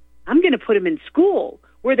children. I'm going to put them in school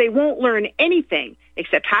where they won't learn anything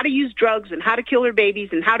except how to use drugs and how to kill their babies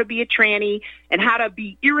and how to be a tranny and how to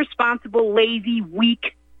be irresponsible, lazy,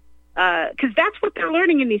 weak, because that's what they're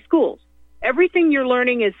learning in these schools. Everything you're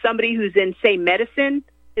learning as somebody who's in, say, medicine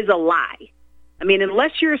is a lie. I mean,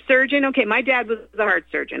 unless you're a surgeon, okay, my dad was a heart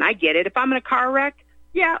surgeon. I get it. If I'm in a car wreck,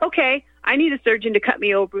 yeah, okay, I need a surgeon to cut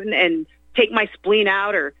me open and take my spleen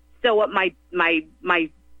out or sew up my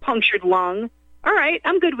punctured lung. All right,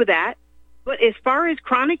 I'm good with that. But as far as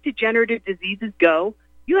chronic degenerative diseases go,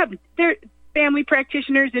 they're family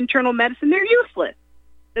practitioners, internal medicine, they're useless.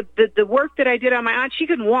 The work that I did on my aunt, she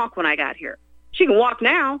couldn't walk when I got here. She can walk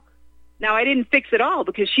now. Now, I didn't fix it all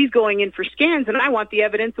because she's going in for scans, and I want the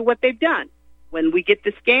evidence of what they've done. When we get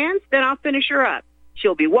the scans, then I'll finish her up.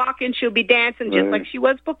 She'll be walking, she'll be dancing just like she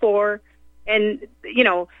was before. And, you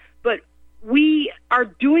know, but we are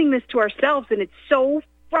doing this to ourselves, and it's so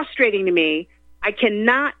frustrating to me. I can't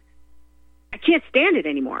stand it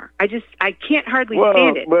anymore. I can't hardly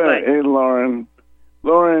stand it. But hey, Lauren,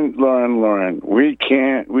 we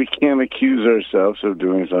can't accuse ourselves of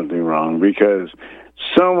doing something wrong because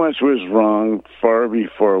so much was wrong far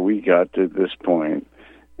before we got to this point.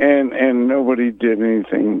 And nobody did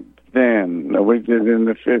anything then. Nobody did it in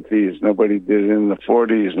the 50s. Nobody did it in the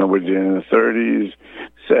 40s. Nobody did it in the 30s,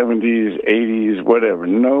 70s, 80s, whatever.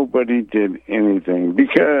 Nobody did anything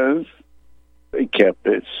because they kept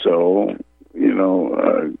it so,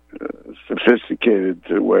 sophisticated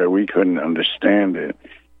to where we couldn't understand it.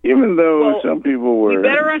 Even though some people were, we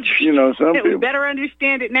better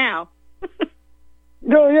understand it now.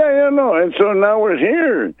 No. And so now we're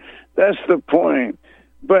here. That's the point.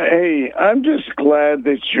 But, hey, I'm just glad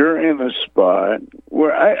that you're in a spot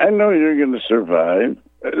where I know you're going to survive,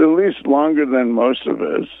 at least longer than most of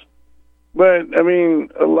us. But, I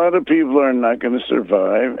mean, a lot of people are not going to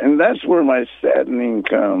survive, and that's where my saddening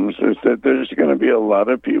comes, is that there's going to be a lot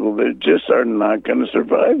of people that just are not going to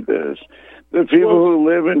survive this. The people who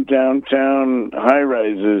live in downtown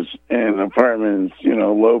high-rises and apartments,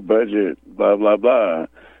 low budget, blah, blah, blah.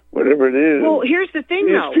 Whatever it is. Well, here's the thing,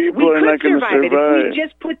 though. We could survive it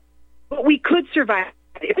if we could survive.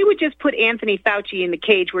 If we would just put Anthony Fauci in the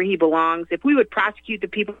cage where he belongs, if we would prosecute the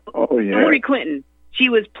people. Hillary Clinton, she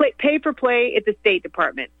was pay for play at the State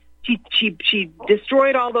Department. She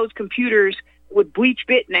destroyed all those computers with bleach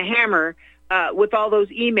bit and a hammer with all those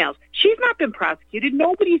emails. She's not been prosecuted.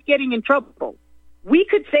 Nobody's getting in trouble. We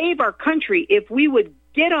could save our country if we would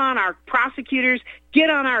get on our prosecutors, get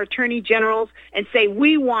on our attorney generals, and say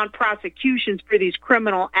we want prosecutions for these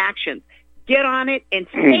criminal actions. Get on it and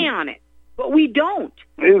stay on it. But we don't.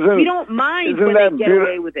 We don't mind when they get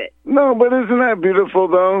away with it. No, but isn't that beautiful,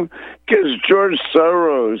 though? Because George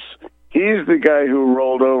Soros, he's the guy who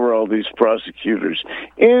rolled over all these prosecutors.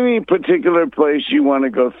 Any particular place you want to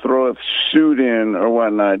go throw a suit in or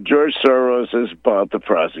whatnot, George Soros has bought the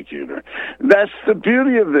prosecutor. That's the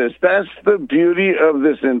beauty of this. That's the beauty of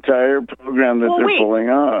this entire program that they're pulling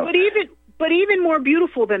off. But even more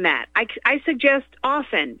beautiful than that, I suggest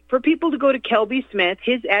often for people to go to Kelby Smith,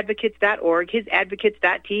 hisadvocates.org,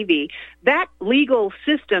 hisadvocates.tv. That legal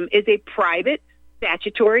system is a private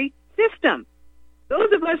statutory system.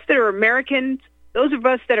 Those of us that are Americans, those of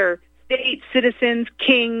us that are state citizens,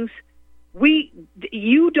 kings,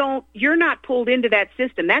 you're not pulled into that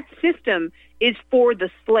system. That system is for the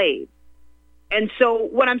slave. And so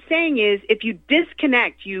what I'm saying is, if you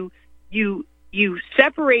disconnect, you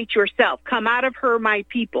separate yourself, come out of her, my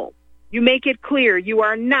people. You make it clear you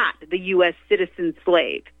are not the U.S. citizen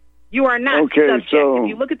slave. You are not subject. If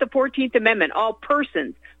you look at the 14th Amendment, all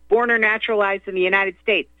persons born or naturalized in the United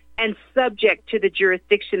States and subject to the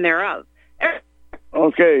jurisdiction thereof.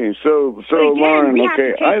 Okay, so again, Lauren, we have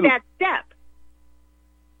to take that step.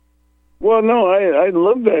 Well, no, I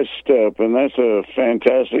love that step, and that's a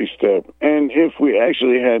fantastic step. And if we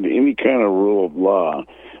actually had any kind of rule of law,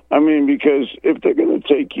 I mean, because if they're going to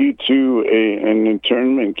take you to an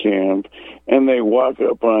internment camp and they walk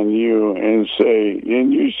up on you and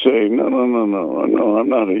you say, no, I'm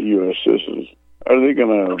not a U.S. citizen. Are they going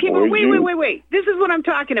to avoid you? Wait. This is what I'm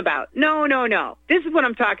talking about. No. This is what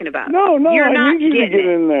I'm talking about. No, You're I need you to get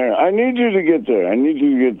in there. I need you to get there.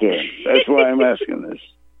 That's why I'm asking this.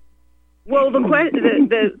 Well,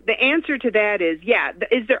 the answer to that is,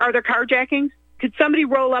 are there carjackings? Could somebody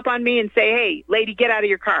roll up on me and say, hey, lady, get out of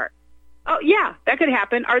your car? Oh, yeah, that could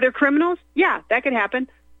happen. Are there criminals? Yeah, that could happen.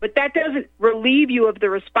 But that doesn't relieve you of the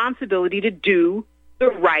responsibility to do the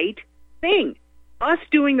right thing. Us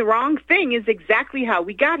doing the wrong thing is exactly how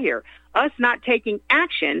we got here. Us not taking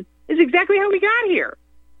action is exactly how we got here.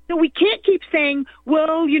 So we can't keep saying,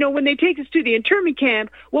 well, when they take us to the internment camp,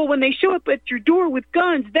 well, when they show up at your door with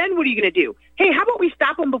guns, then what are you going to do? Hey, how about we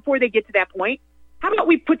stop them before they get to that point? How about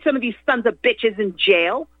we put some of these sons of bitches in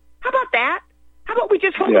jail? How about that? How about we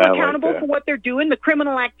just hold them accountable for what they're doing, the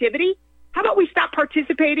criminal activity? How about we stop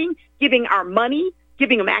participating, giving our money,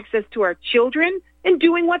 giving them access to our children, and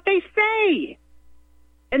doing what they say?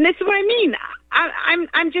 And this is what I mean.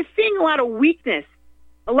 I'm just seeing a lot of weakness,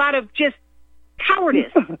 a lot of just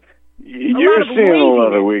cowardice. You're seeing a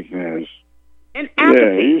lot of weakness. And apathy.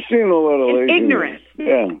 Yeah, you're seeing a lot of laziness. Ignorance.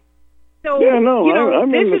 Yeah. So,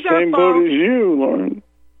 I'm in the same boat as you, Lauren.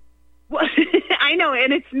 Well, I know,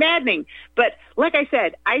 and it's maddening. But like I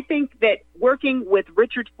said, I think that working with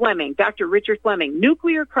Richard Fleming, Dr. Richard Fleming,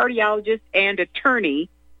 nuclear cardiologist and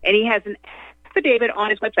attorney, and he has an affidavit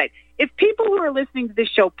on his website. If people who are listening to this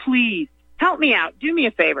show, please help me out. Do me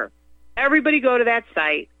a favor. Everybody go to that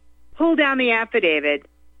site, pull down the affidavit,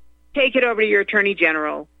 take it over to your attorney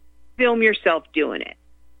general, film yourself doing it.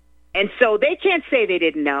 And so they can't say they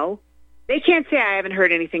didn't know. They can't say I haven't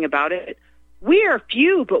heard anything about it. We are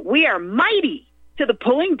few, but we are mighty to the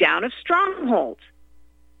pulling down of strongholds.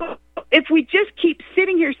 If we just keep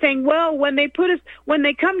sitting here saying, well, when they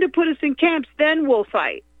come to put us in camps, then we'll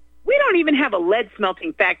fight. We don't even have a lead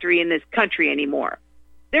smelting factory in this country anymore.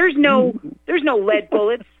 There's no lead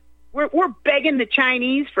bullets. We're begging the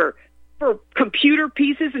Chinese for computer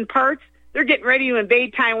pieces and parts. They're getting ready to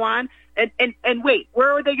invade Taiwan. And wait,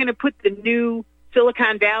 where are they going to put the new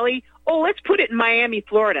Silicon Valley? Oh, let's put it in Miami,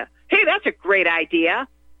 Florida. Hey, that's a great idea.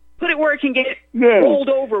 Put it where it can get rolled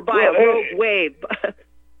over by a rogue wave.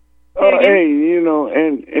 Hey,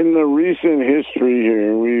 and in the recent history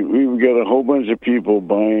here, we've got a whole bunch of people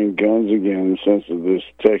buying guns again since of this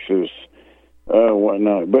Texas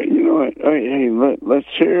whatnot. But you know what? Hey, let's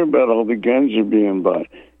hear about all the guns are being bought.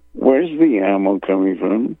 Where's the ammo coming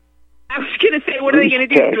from? I was going to say, what are they going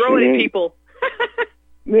to do? Throw it at people?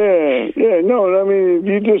 No, I mean,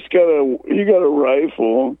 you got a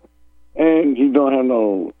rifle, and you don't have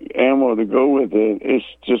no ammo to go with it. It's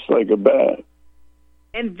just like a bat.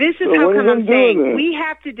 And this is how come I'm saying we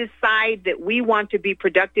have to decide that we want to be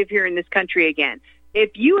productive here in this country again.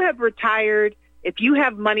 If you have retired, if you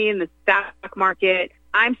have money in the stock market,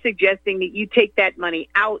 I'm suggesting that you take that money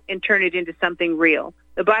out and turn it into something real.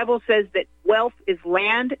 The Bible says that wealth is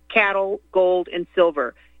land, cattle, gold, and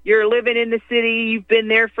silver. You're living in the city. You've been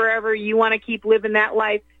there forever. You want to keep living that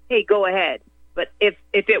life. Hey, go ahead. But if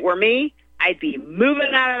it were me, I'd be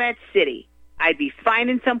moving out of that city. I'd be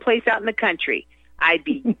finding someplace out in the country. I'd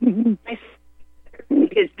be because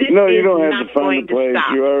this you don't have to find a place.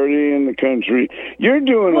 You're already in the country. You're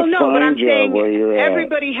doing a fine job where you're at.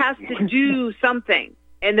 Everybody has to do something.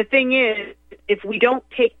 And the thing is, if we don't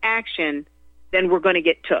take action, then we're going to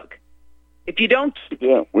get took. If you don't,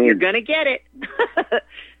 you're going to get it.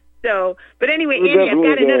 So, but anyway, Andy, I've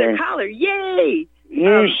got another caller. Yay!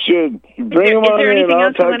 You should bring them on in.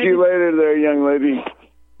 I'll talk to you later there, young lady.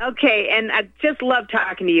 Okay, and I just love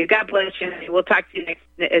talking to you. God bless you. We'll talk to you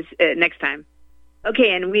next time.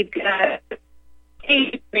 Okay, and we've got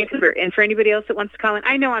Vancouver. And for anybody else that wants to call in,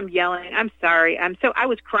 I know I'm yelling. I'm sorry. I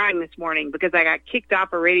was crying this morning because I got kicked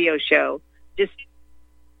off a radio show.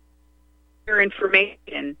 your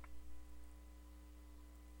information.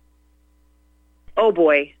 Oh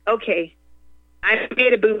boy. Okay. I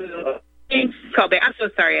made a boo-boo. James called back. I'm so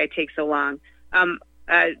sorry I take so long.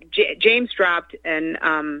 James dropped, and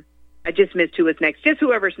I just missed who was next. Just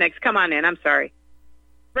whoever's next. Come on in. I'm sorry.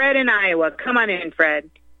 Fred in Iowa. Come on in, Fred.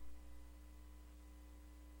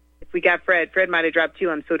 If we got Fred. Fred might have dropped too.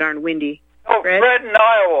 I'm so darn windy. Oh, Fred in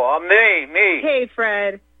Iowa. Me. Hey,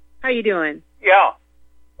 Fred. How you doing? Yeah.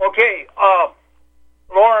 Okay.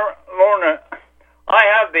 Lorna, I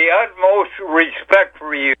have the utmost respect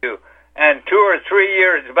for you. And 2 or 3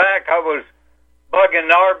 years back, I was bugging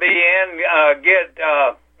RBN,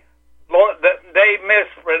 they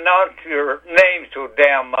mispronounced your name so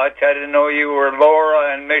damn much. I didn't know you were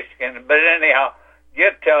Laura in Michigan. But anyhow,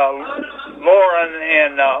 get Lauren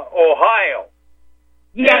in Ohio.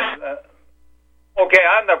 Yeah. And, okay,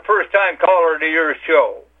 I'm the first-time caller to your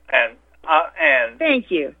show. And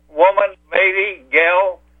thank you. Woman, lady,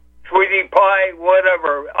 gal, sweetie pie,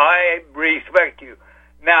 whatever, I respect you.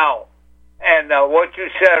 Now, and what you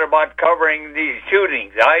said about covering these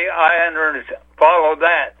shootings, I follow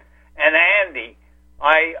that. And Andy,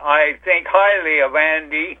 I think highly of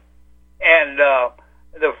Andy and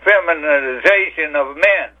the feminization of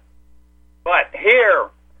men. But here,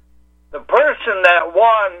 the person that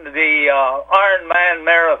won the Ironman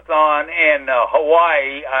Marathon in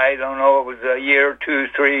Hawaii, I don't know, it was a year, 2,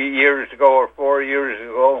 3 years ago or 4 years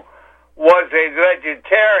ago, was a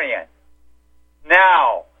vegetarian.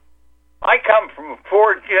 Now, I come from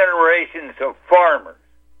 4 generations of farmers.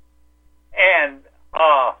 And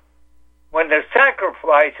when the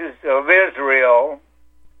sacrifices of Israel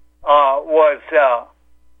was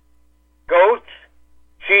goats,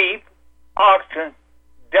 sheep, oxen,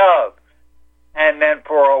 doves, and then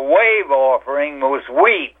for a wave offering was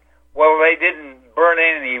wheat. Well, they didn't burn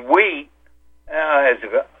any wheat as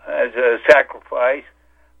a sacrifice.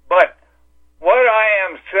 But what I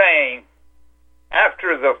am saying,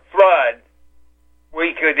 after the flood,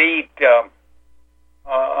 we could eat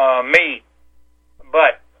meat.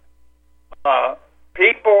 But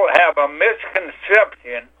people have a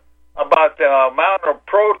misconception about the amount of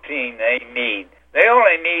protein they need. They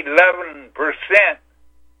only need 11%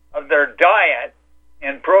 of their diet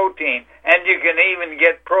in protein, and you can even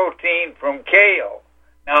get protein from kale.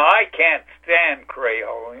 Now, I can't stand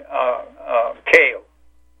kale.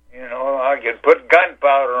 You know, I could put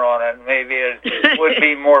gunpowder on it. Maybe it would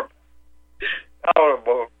be more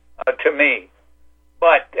palatable to me.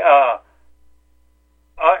 But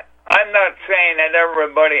I'm not saying that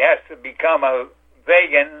everybody has to become a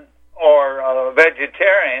vegan or a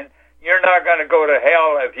vegetarian. You're not going to go to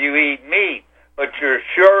hell if you eat meat, but you're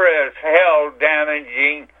sure as hell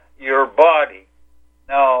damaging your body.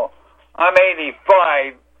 Now, I'm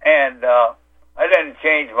 85, and I didn't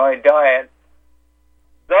change my diet.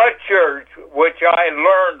 The church, which I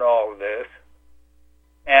learned all this,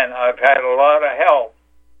 and I've had a lot of help,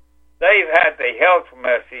 they've had the health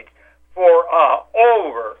message for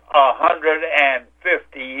over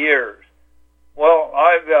 150 years. Well,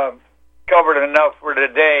 I've covered enough for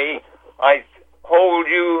today. I hold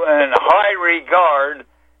you in high regard,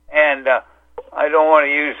 and I don't want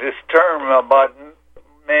to use this term about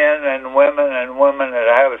men and women that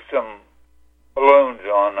have some balloons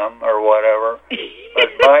on them or whatever. But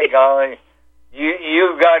by golly,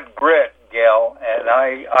 you got grit, gal, and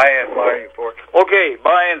I admire you for it. Okay,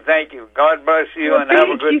 bye and thank you. God bless you, and have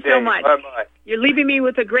a good day. Thank you so much. Bye-bye. You're leaving me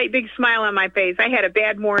with a great big smile on my face. I had a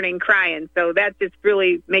bad morning crying, so that just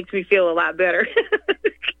really makes me feel a lot better.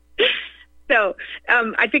 So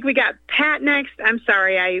I think we got Pat next. I'm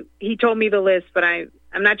sorry, he told me the list, but I'm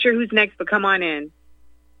not sure who's next, but come on in.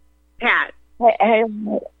 Pat. Hey,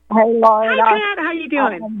 Lauren. Hi, Pat. How you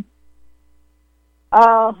doing?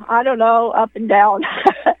 I don't know, up and down.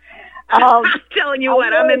 I'm telling you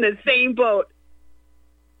what, I'm in the same boat.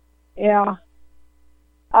 Yeah.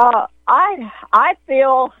 I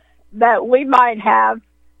feel that we might have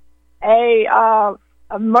a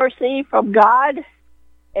mercy from God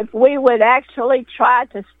if we would actually try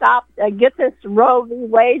to stop, get this Roe v.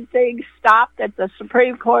 Wade thing stopped at the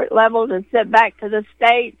Supreme Court level and sent back to the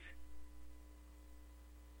states.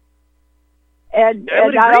 And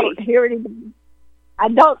I don't hear anybody. I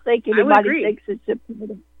don't think anybody thinks it's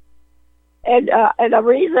important. And the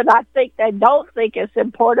reason I think they don't think it's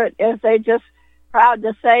important is they're just proud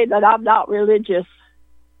to say that I'm not religious.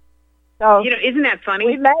 So isn't that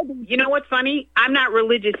funny? You know what's funny? I'm not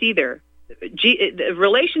religious either. The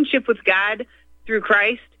relationship with God through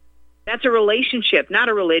Christ, that's a relationship, not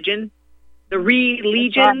a religion. The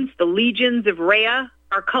the legions of Rhea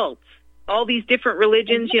are cults. All these different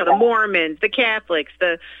religions, the Mormons, the Catholics,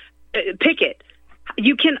 the pick it.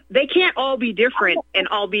 They can't all be different and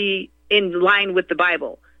all be in line with the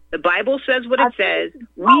Bible. The Bible says what it says.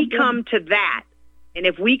 We come to that. And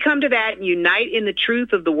if we come to that and unite in the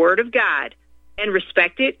truth of the Word of God and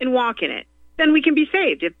respect it and walk in it, then we can be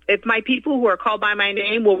saved. If my people who are called by my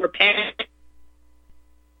name will repent.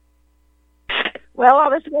 Well, I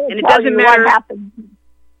was going to tell you what happened.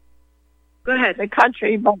 Go ahead. The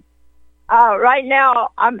country, but right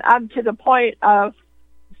now I'm to the point of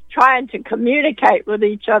trying to communicate with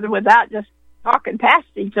each other without just talking past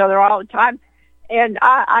each other all the time. And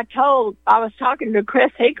I was talking to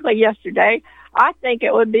Chris Hinckley yesterday. I think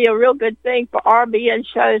it would be a real good thing for RBN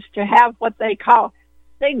shows to have what they call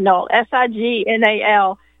Signal,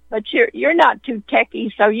 SIGNAL. But you're not too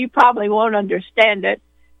techie, so you probably won't understand it.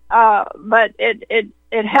 But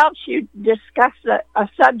it helps you discuss a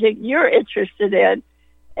subject you're interested in,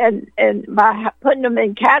 and by putting them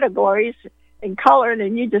in categories and coloring,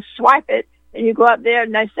 and you just swipe it, and you go up there,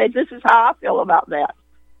 and they say, "This is how I feel about that,"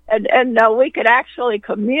 and we could actually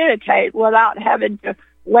communicate without having to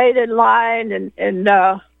wait in line and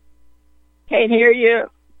can't hear you,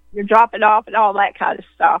 you're dropping off, and all that kind of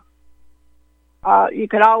stuff. You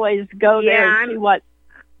could always go there and see what.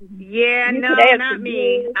 Yeah, no, not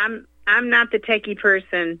me. I'm not the techie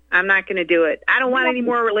person. I'm not going to do it. I don't want any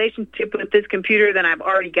more relationship with this computer than I've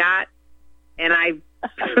already got. And I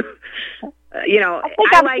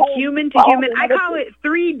like human to human. I call it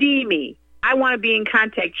 3D me. I want to be in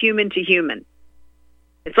contact human to human.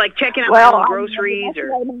 It's like checking out my own groceries or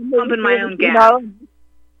pumping my own gas.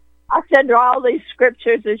 I send her all these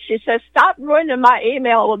scriptures, and she says, "Stop ruining my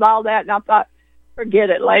email with all that." And I thought, forget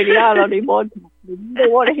it, lady. I don't even want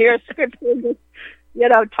to hear scripture. Just,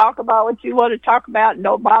 talk about what you want to talk about and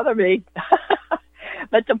don't bother me.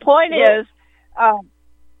 But the point is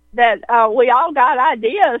that we all got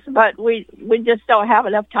ideas, but we just don't have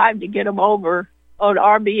enough time to get them over on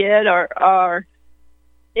RBN or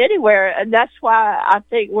anywhere. And that's why I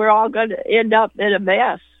think we're all going to end up in a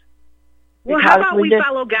mess. Well, how about we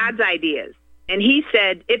follow God's ideas? And he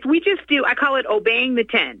said, if we just do, I call it obeying the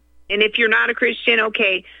 10. And if you're not a Christian,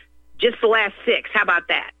 okay, just the last 6. How about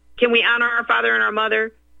that? Can we honor our father and our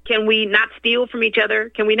mother? Can we not steal from each other?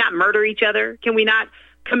 Can we not murder each other? Can we not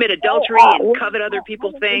commit adultery and covet other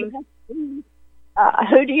people's things? Who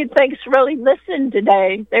do you think's really listening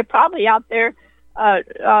today? They're probably out there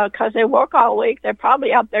because they work all week. They're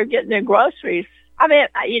probably out there getting their groceries. I mean,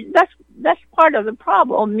 that's part of the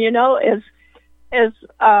problem, is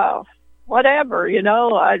whatever,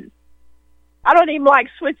 I don't even like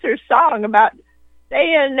Switzer's song about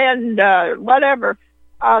staying and whatever.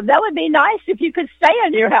 That would be nice if you could stay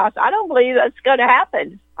in your house. I don't believe that's going to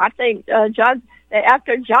happen. I think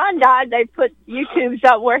after John died, they put YouTubes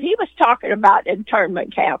up where he was talking about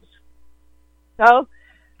internment camps. So,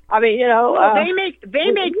 I mean,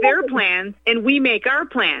 they make their plans and we make our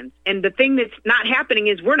plans. And the thing that's not happening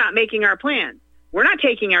is we're not making our plans. We're not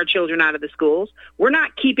taking our children out of the schools. We're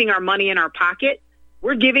not keeping our money in our pocket.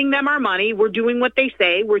 We're giving them our money. We're doing what they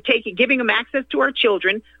say. We're giving them access to our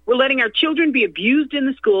children. We're letting our children be abused in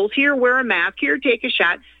the schools. Here, wear a mask. Here, take a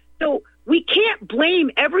shot. So we can't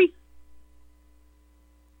blame everything.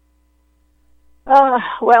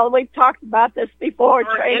 Well, we've talked about this before.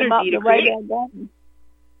 Train them up the way they're going.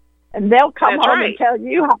 And they'll come home and tell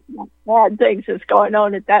you how bad things is going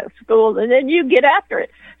on at that school, and then you get after it.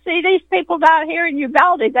 See, these people down here in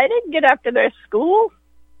Uvalde, they didn't get after their school.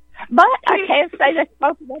 But I can't say they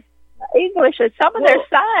spoke English, and some of their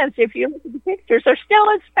signs, if you look at the pictures, are still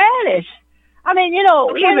in Spanish. I mean, when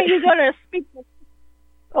are you going to speak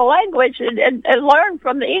the language and learn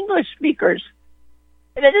from the English speakers?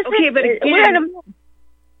 But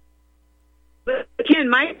again,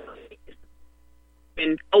 my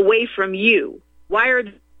away from you. Why are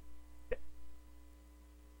to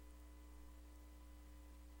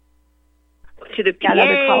the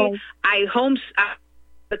PA? I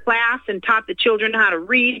the class and taught the children how to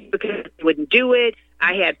read because they wouldn't do it.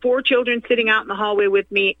 I had 4 children sitting out in the hallway with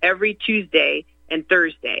me every Tuesday and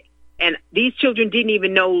Thursday. And these children didn't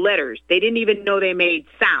even know letters. They didn't even know they made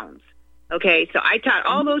sounds. Okay, so I taught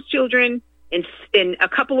all those children in a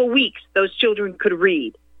couple of weeks. Those children could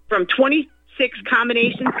read from 26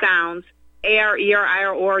 combination sounds: A-R, E-R,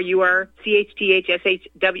 I-R, O-R, U-R, C-H-T-H,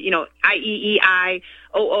 S-H-W, I-E-E-I,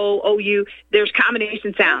 O-O, O-U. There's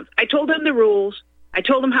combination sounds. I told them the rules. I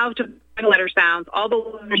told them how to find letter sounds. All the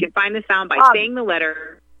letters, you can find the sound by saying the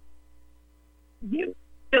letter.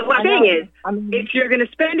 So what I'm saying is, if you're going to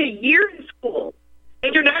spend a year in school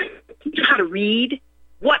and you're not teaching how to read,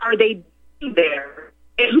 what are they doing there?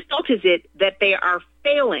 And whose fault is it that they are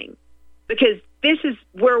failing? Because this is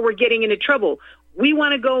where we're getting into trouble. we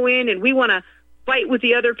want to go in and we want to fight with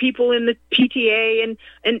the other people in the PTA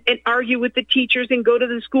and argue with the teachers and go to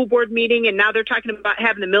the school board meeting. And now they're talking about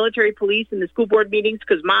having the military police in the school board meetings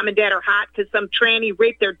because mom and dad are hot because some tranny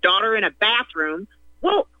raped their daughter in a bathroom.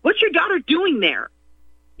 Well, what's your daughter doing there?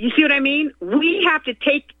 You see what I mean? We have to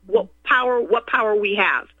take what power we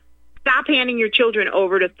have. Stop handing your children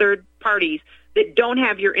over to third parties that don't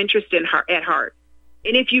have your interest at heart.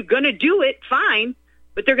 And if you're going to do it, fine,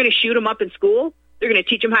 but they're going to shoot them up in school. They're going to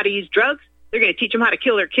teach them how to use drugs. They're going to teach them how to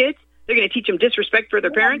kill their kids. They're going to teach them disrespect for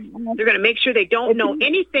their parents. They're going to make sure they don't know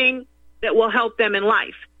anything that will help them in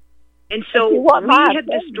life. And so we have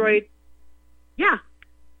destroyed,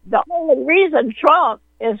 The only reason Trump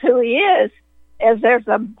is who he is there's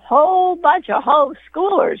a whole bunch of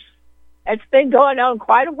homeschoolers. It's been going on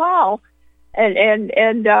quite a while. And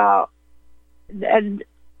even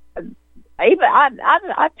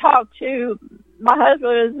I talked to my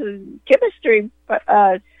husband is a chemistry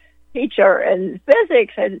teacher and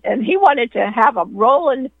physics, and he wanted to have a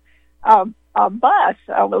rolling a bus,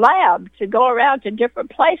 a lab to go around to different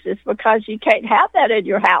places because you can't have that in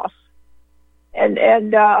your house. And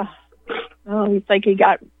you think he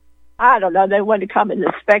got, I don't know, they wanted to come and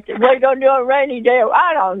inspect it. What are you going to do on a rainy day?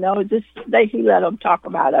 I don't know. He let them talk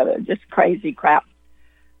about it. Just crazy crap.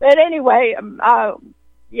 But anyway, I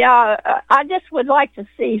just would like to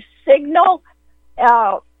see signal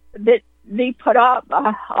that be put up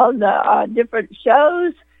on the different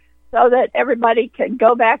shows so that everybody can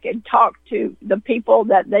go back and talk to the people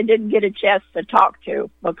that they didn't get a chance to talk to,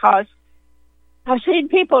 because I've seen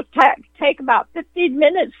people take about 15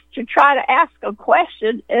 minutes to try to ask a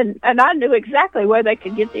question, and I knew exactly where they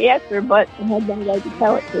could get the answer, but I had no way to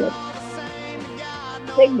tell it to them.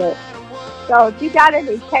 Signal. So if you got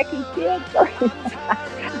any techie kids,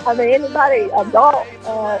 or anybody adult,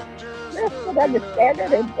 Chris would understand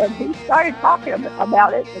it, and he started talking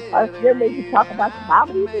about it because then they could talk about the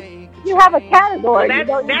Bible. You have a category.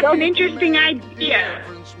 Well, that's an interesting idea.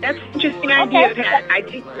 That's an interesting idea, Pat. I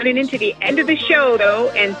think we're running into the end of the show, though,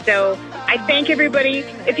 and so I thank everybody.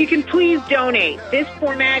 If you can please donate. This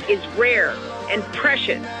format is rare and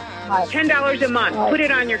precious. $10 a month. Right. Put it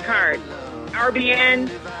on your card. RBN,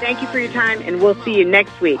 thank you for your time, and we'll see you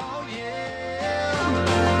next week.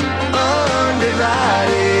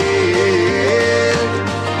 Undivided.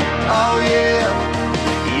 Oh,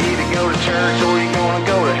 yeah. You either go to church or you're going to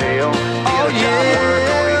go to hell. Oh, yeah. Work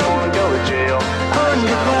or you're going to go to jail.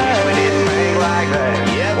 Undivided. We didn't think like that.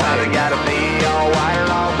 Yeah, why they got to be all white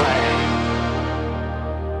or all black?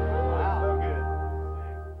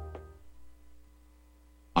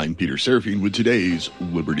 I'm Peter Serafine with today's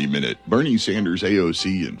Liberty Minute. Bernie Sanders,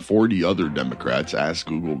 AOC, and 40 other Democrats asked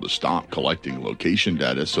Google to stop collecting location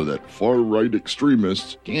data so that far-right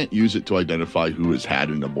extremists can't use it to identify who has had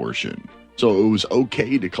an abortion. So it was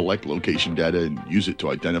okay to collect location data and use it to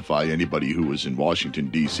identify anybody who was in Washington,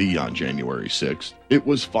 D.C. on January 6th. It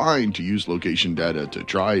was fine to use location data to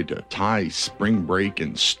try to tie spring break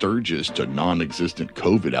and Sturgis to non-existent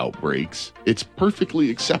COVID outbreaks. It's perfectly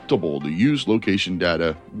acceptable to use location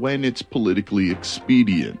data when it's politically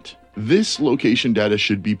expedient. This location data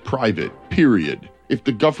should be private, period. If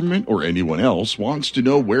the government or anyone else wants to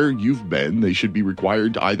know where you've been, they should be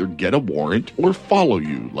required to either get a warrant or follow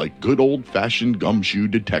you like good old-fashioned gumshoe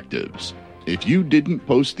detectives. If you didn't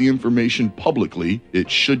post the information publicly, it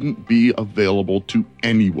shouldn't be available to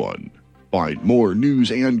anyone. Find more news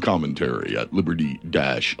and commentary at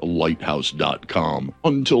liberty-lighthouse.com.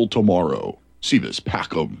 Until tomorrow, Civis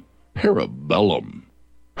Pacem Parabellum.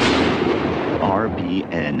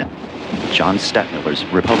 RBN, John Stadtmiller's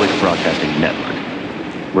Republic Broadcasting Network.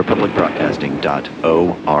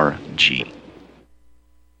 republicbroadcasting.org.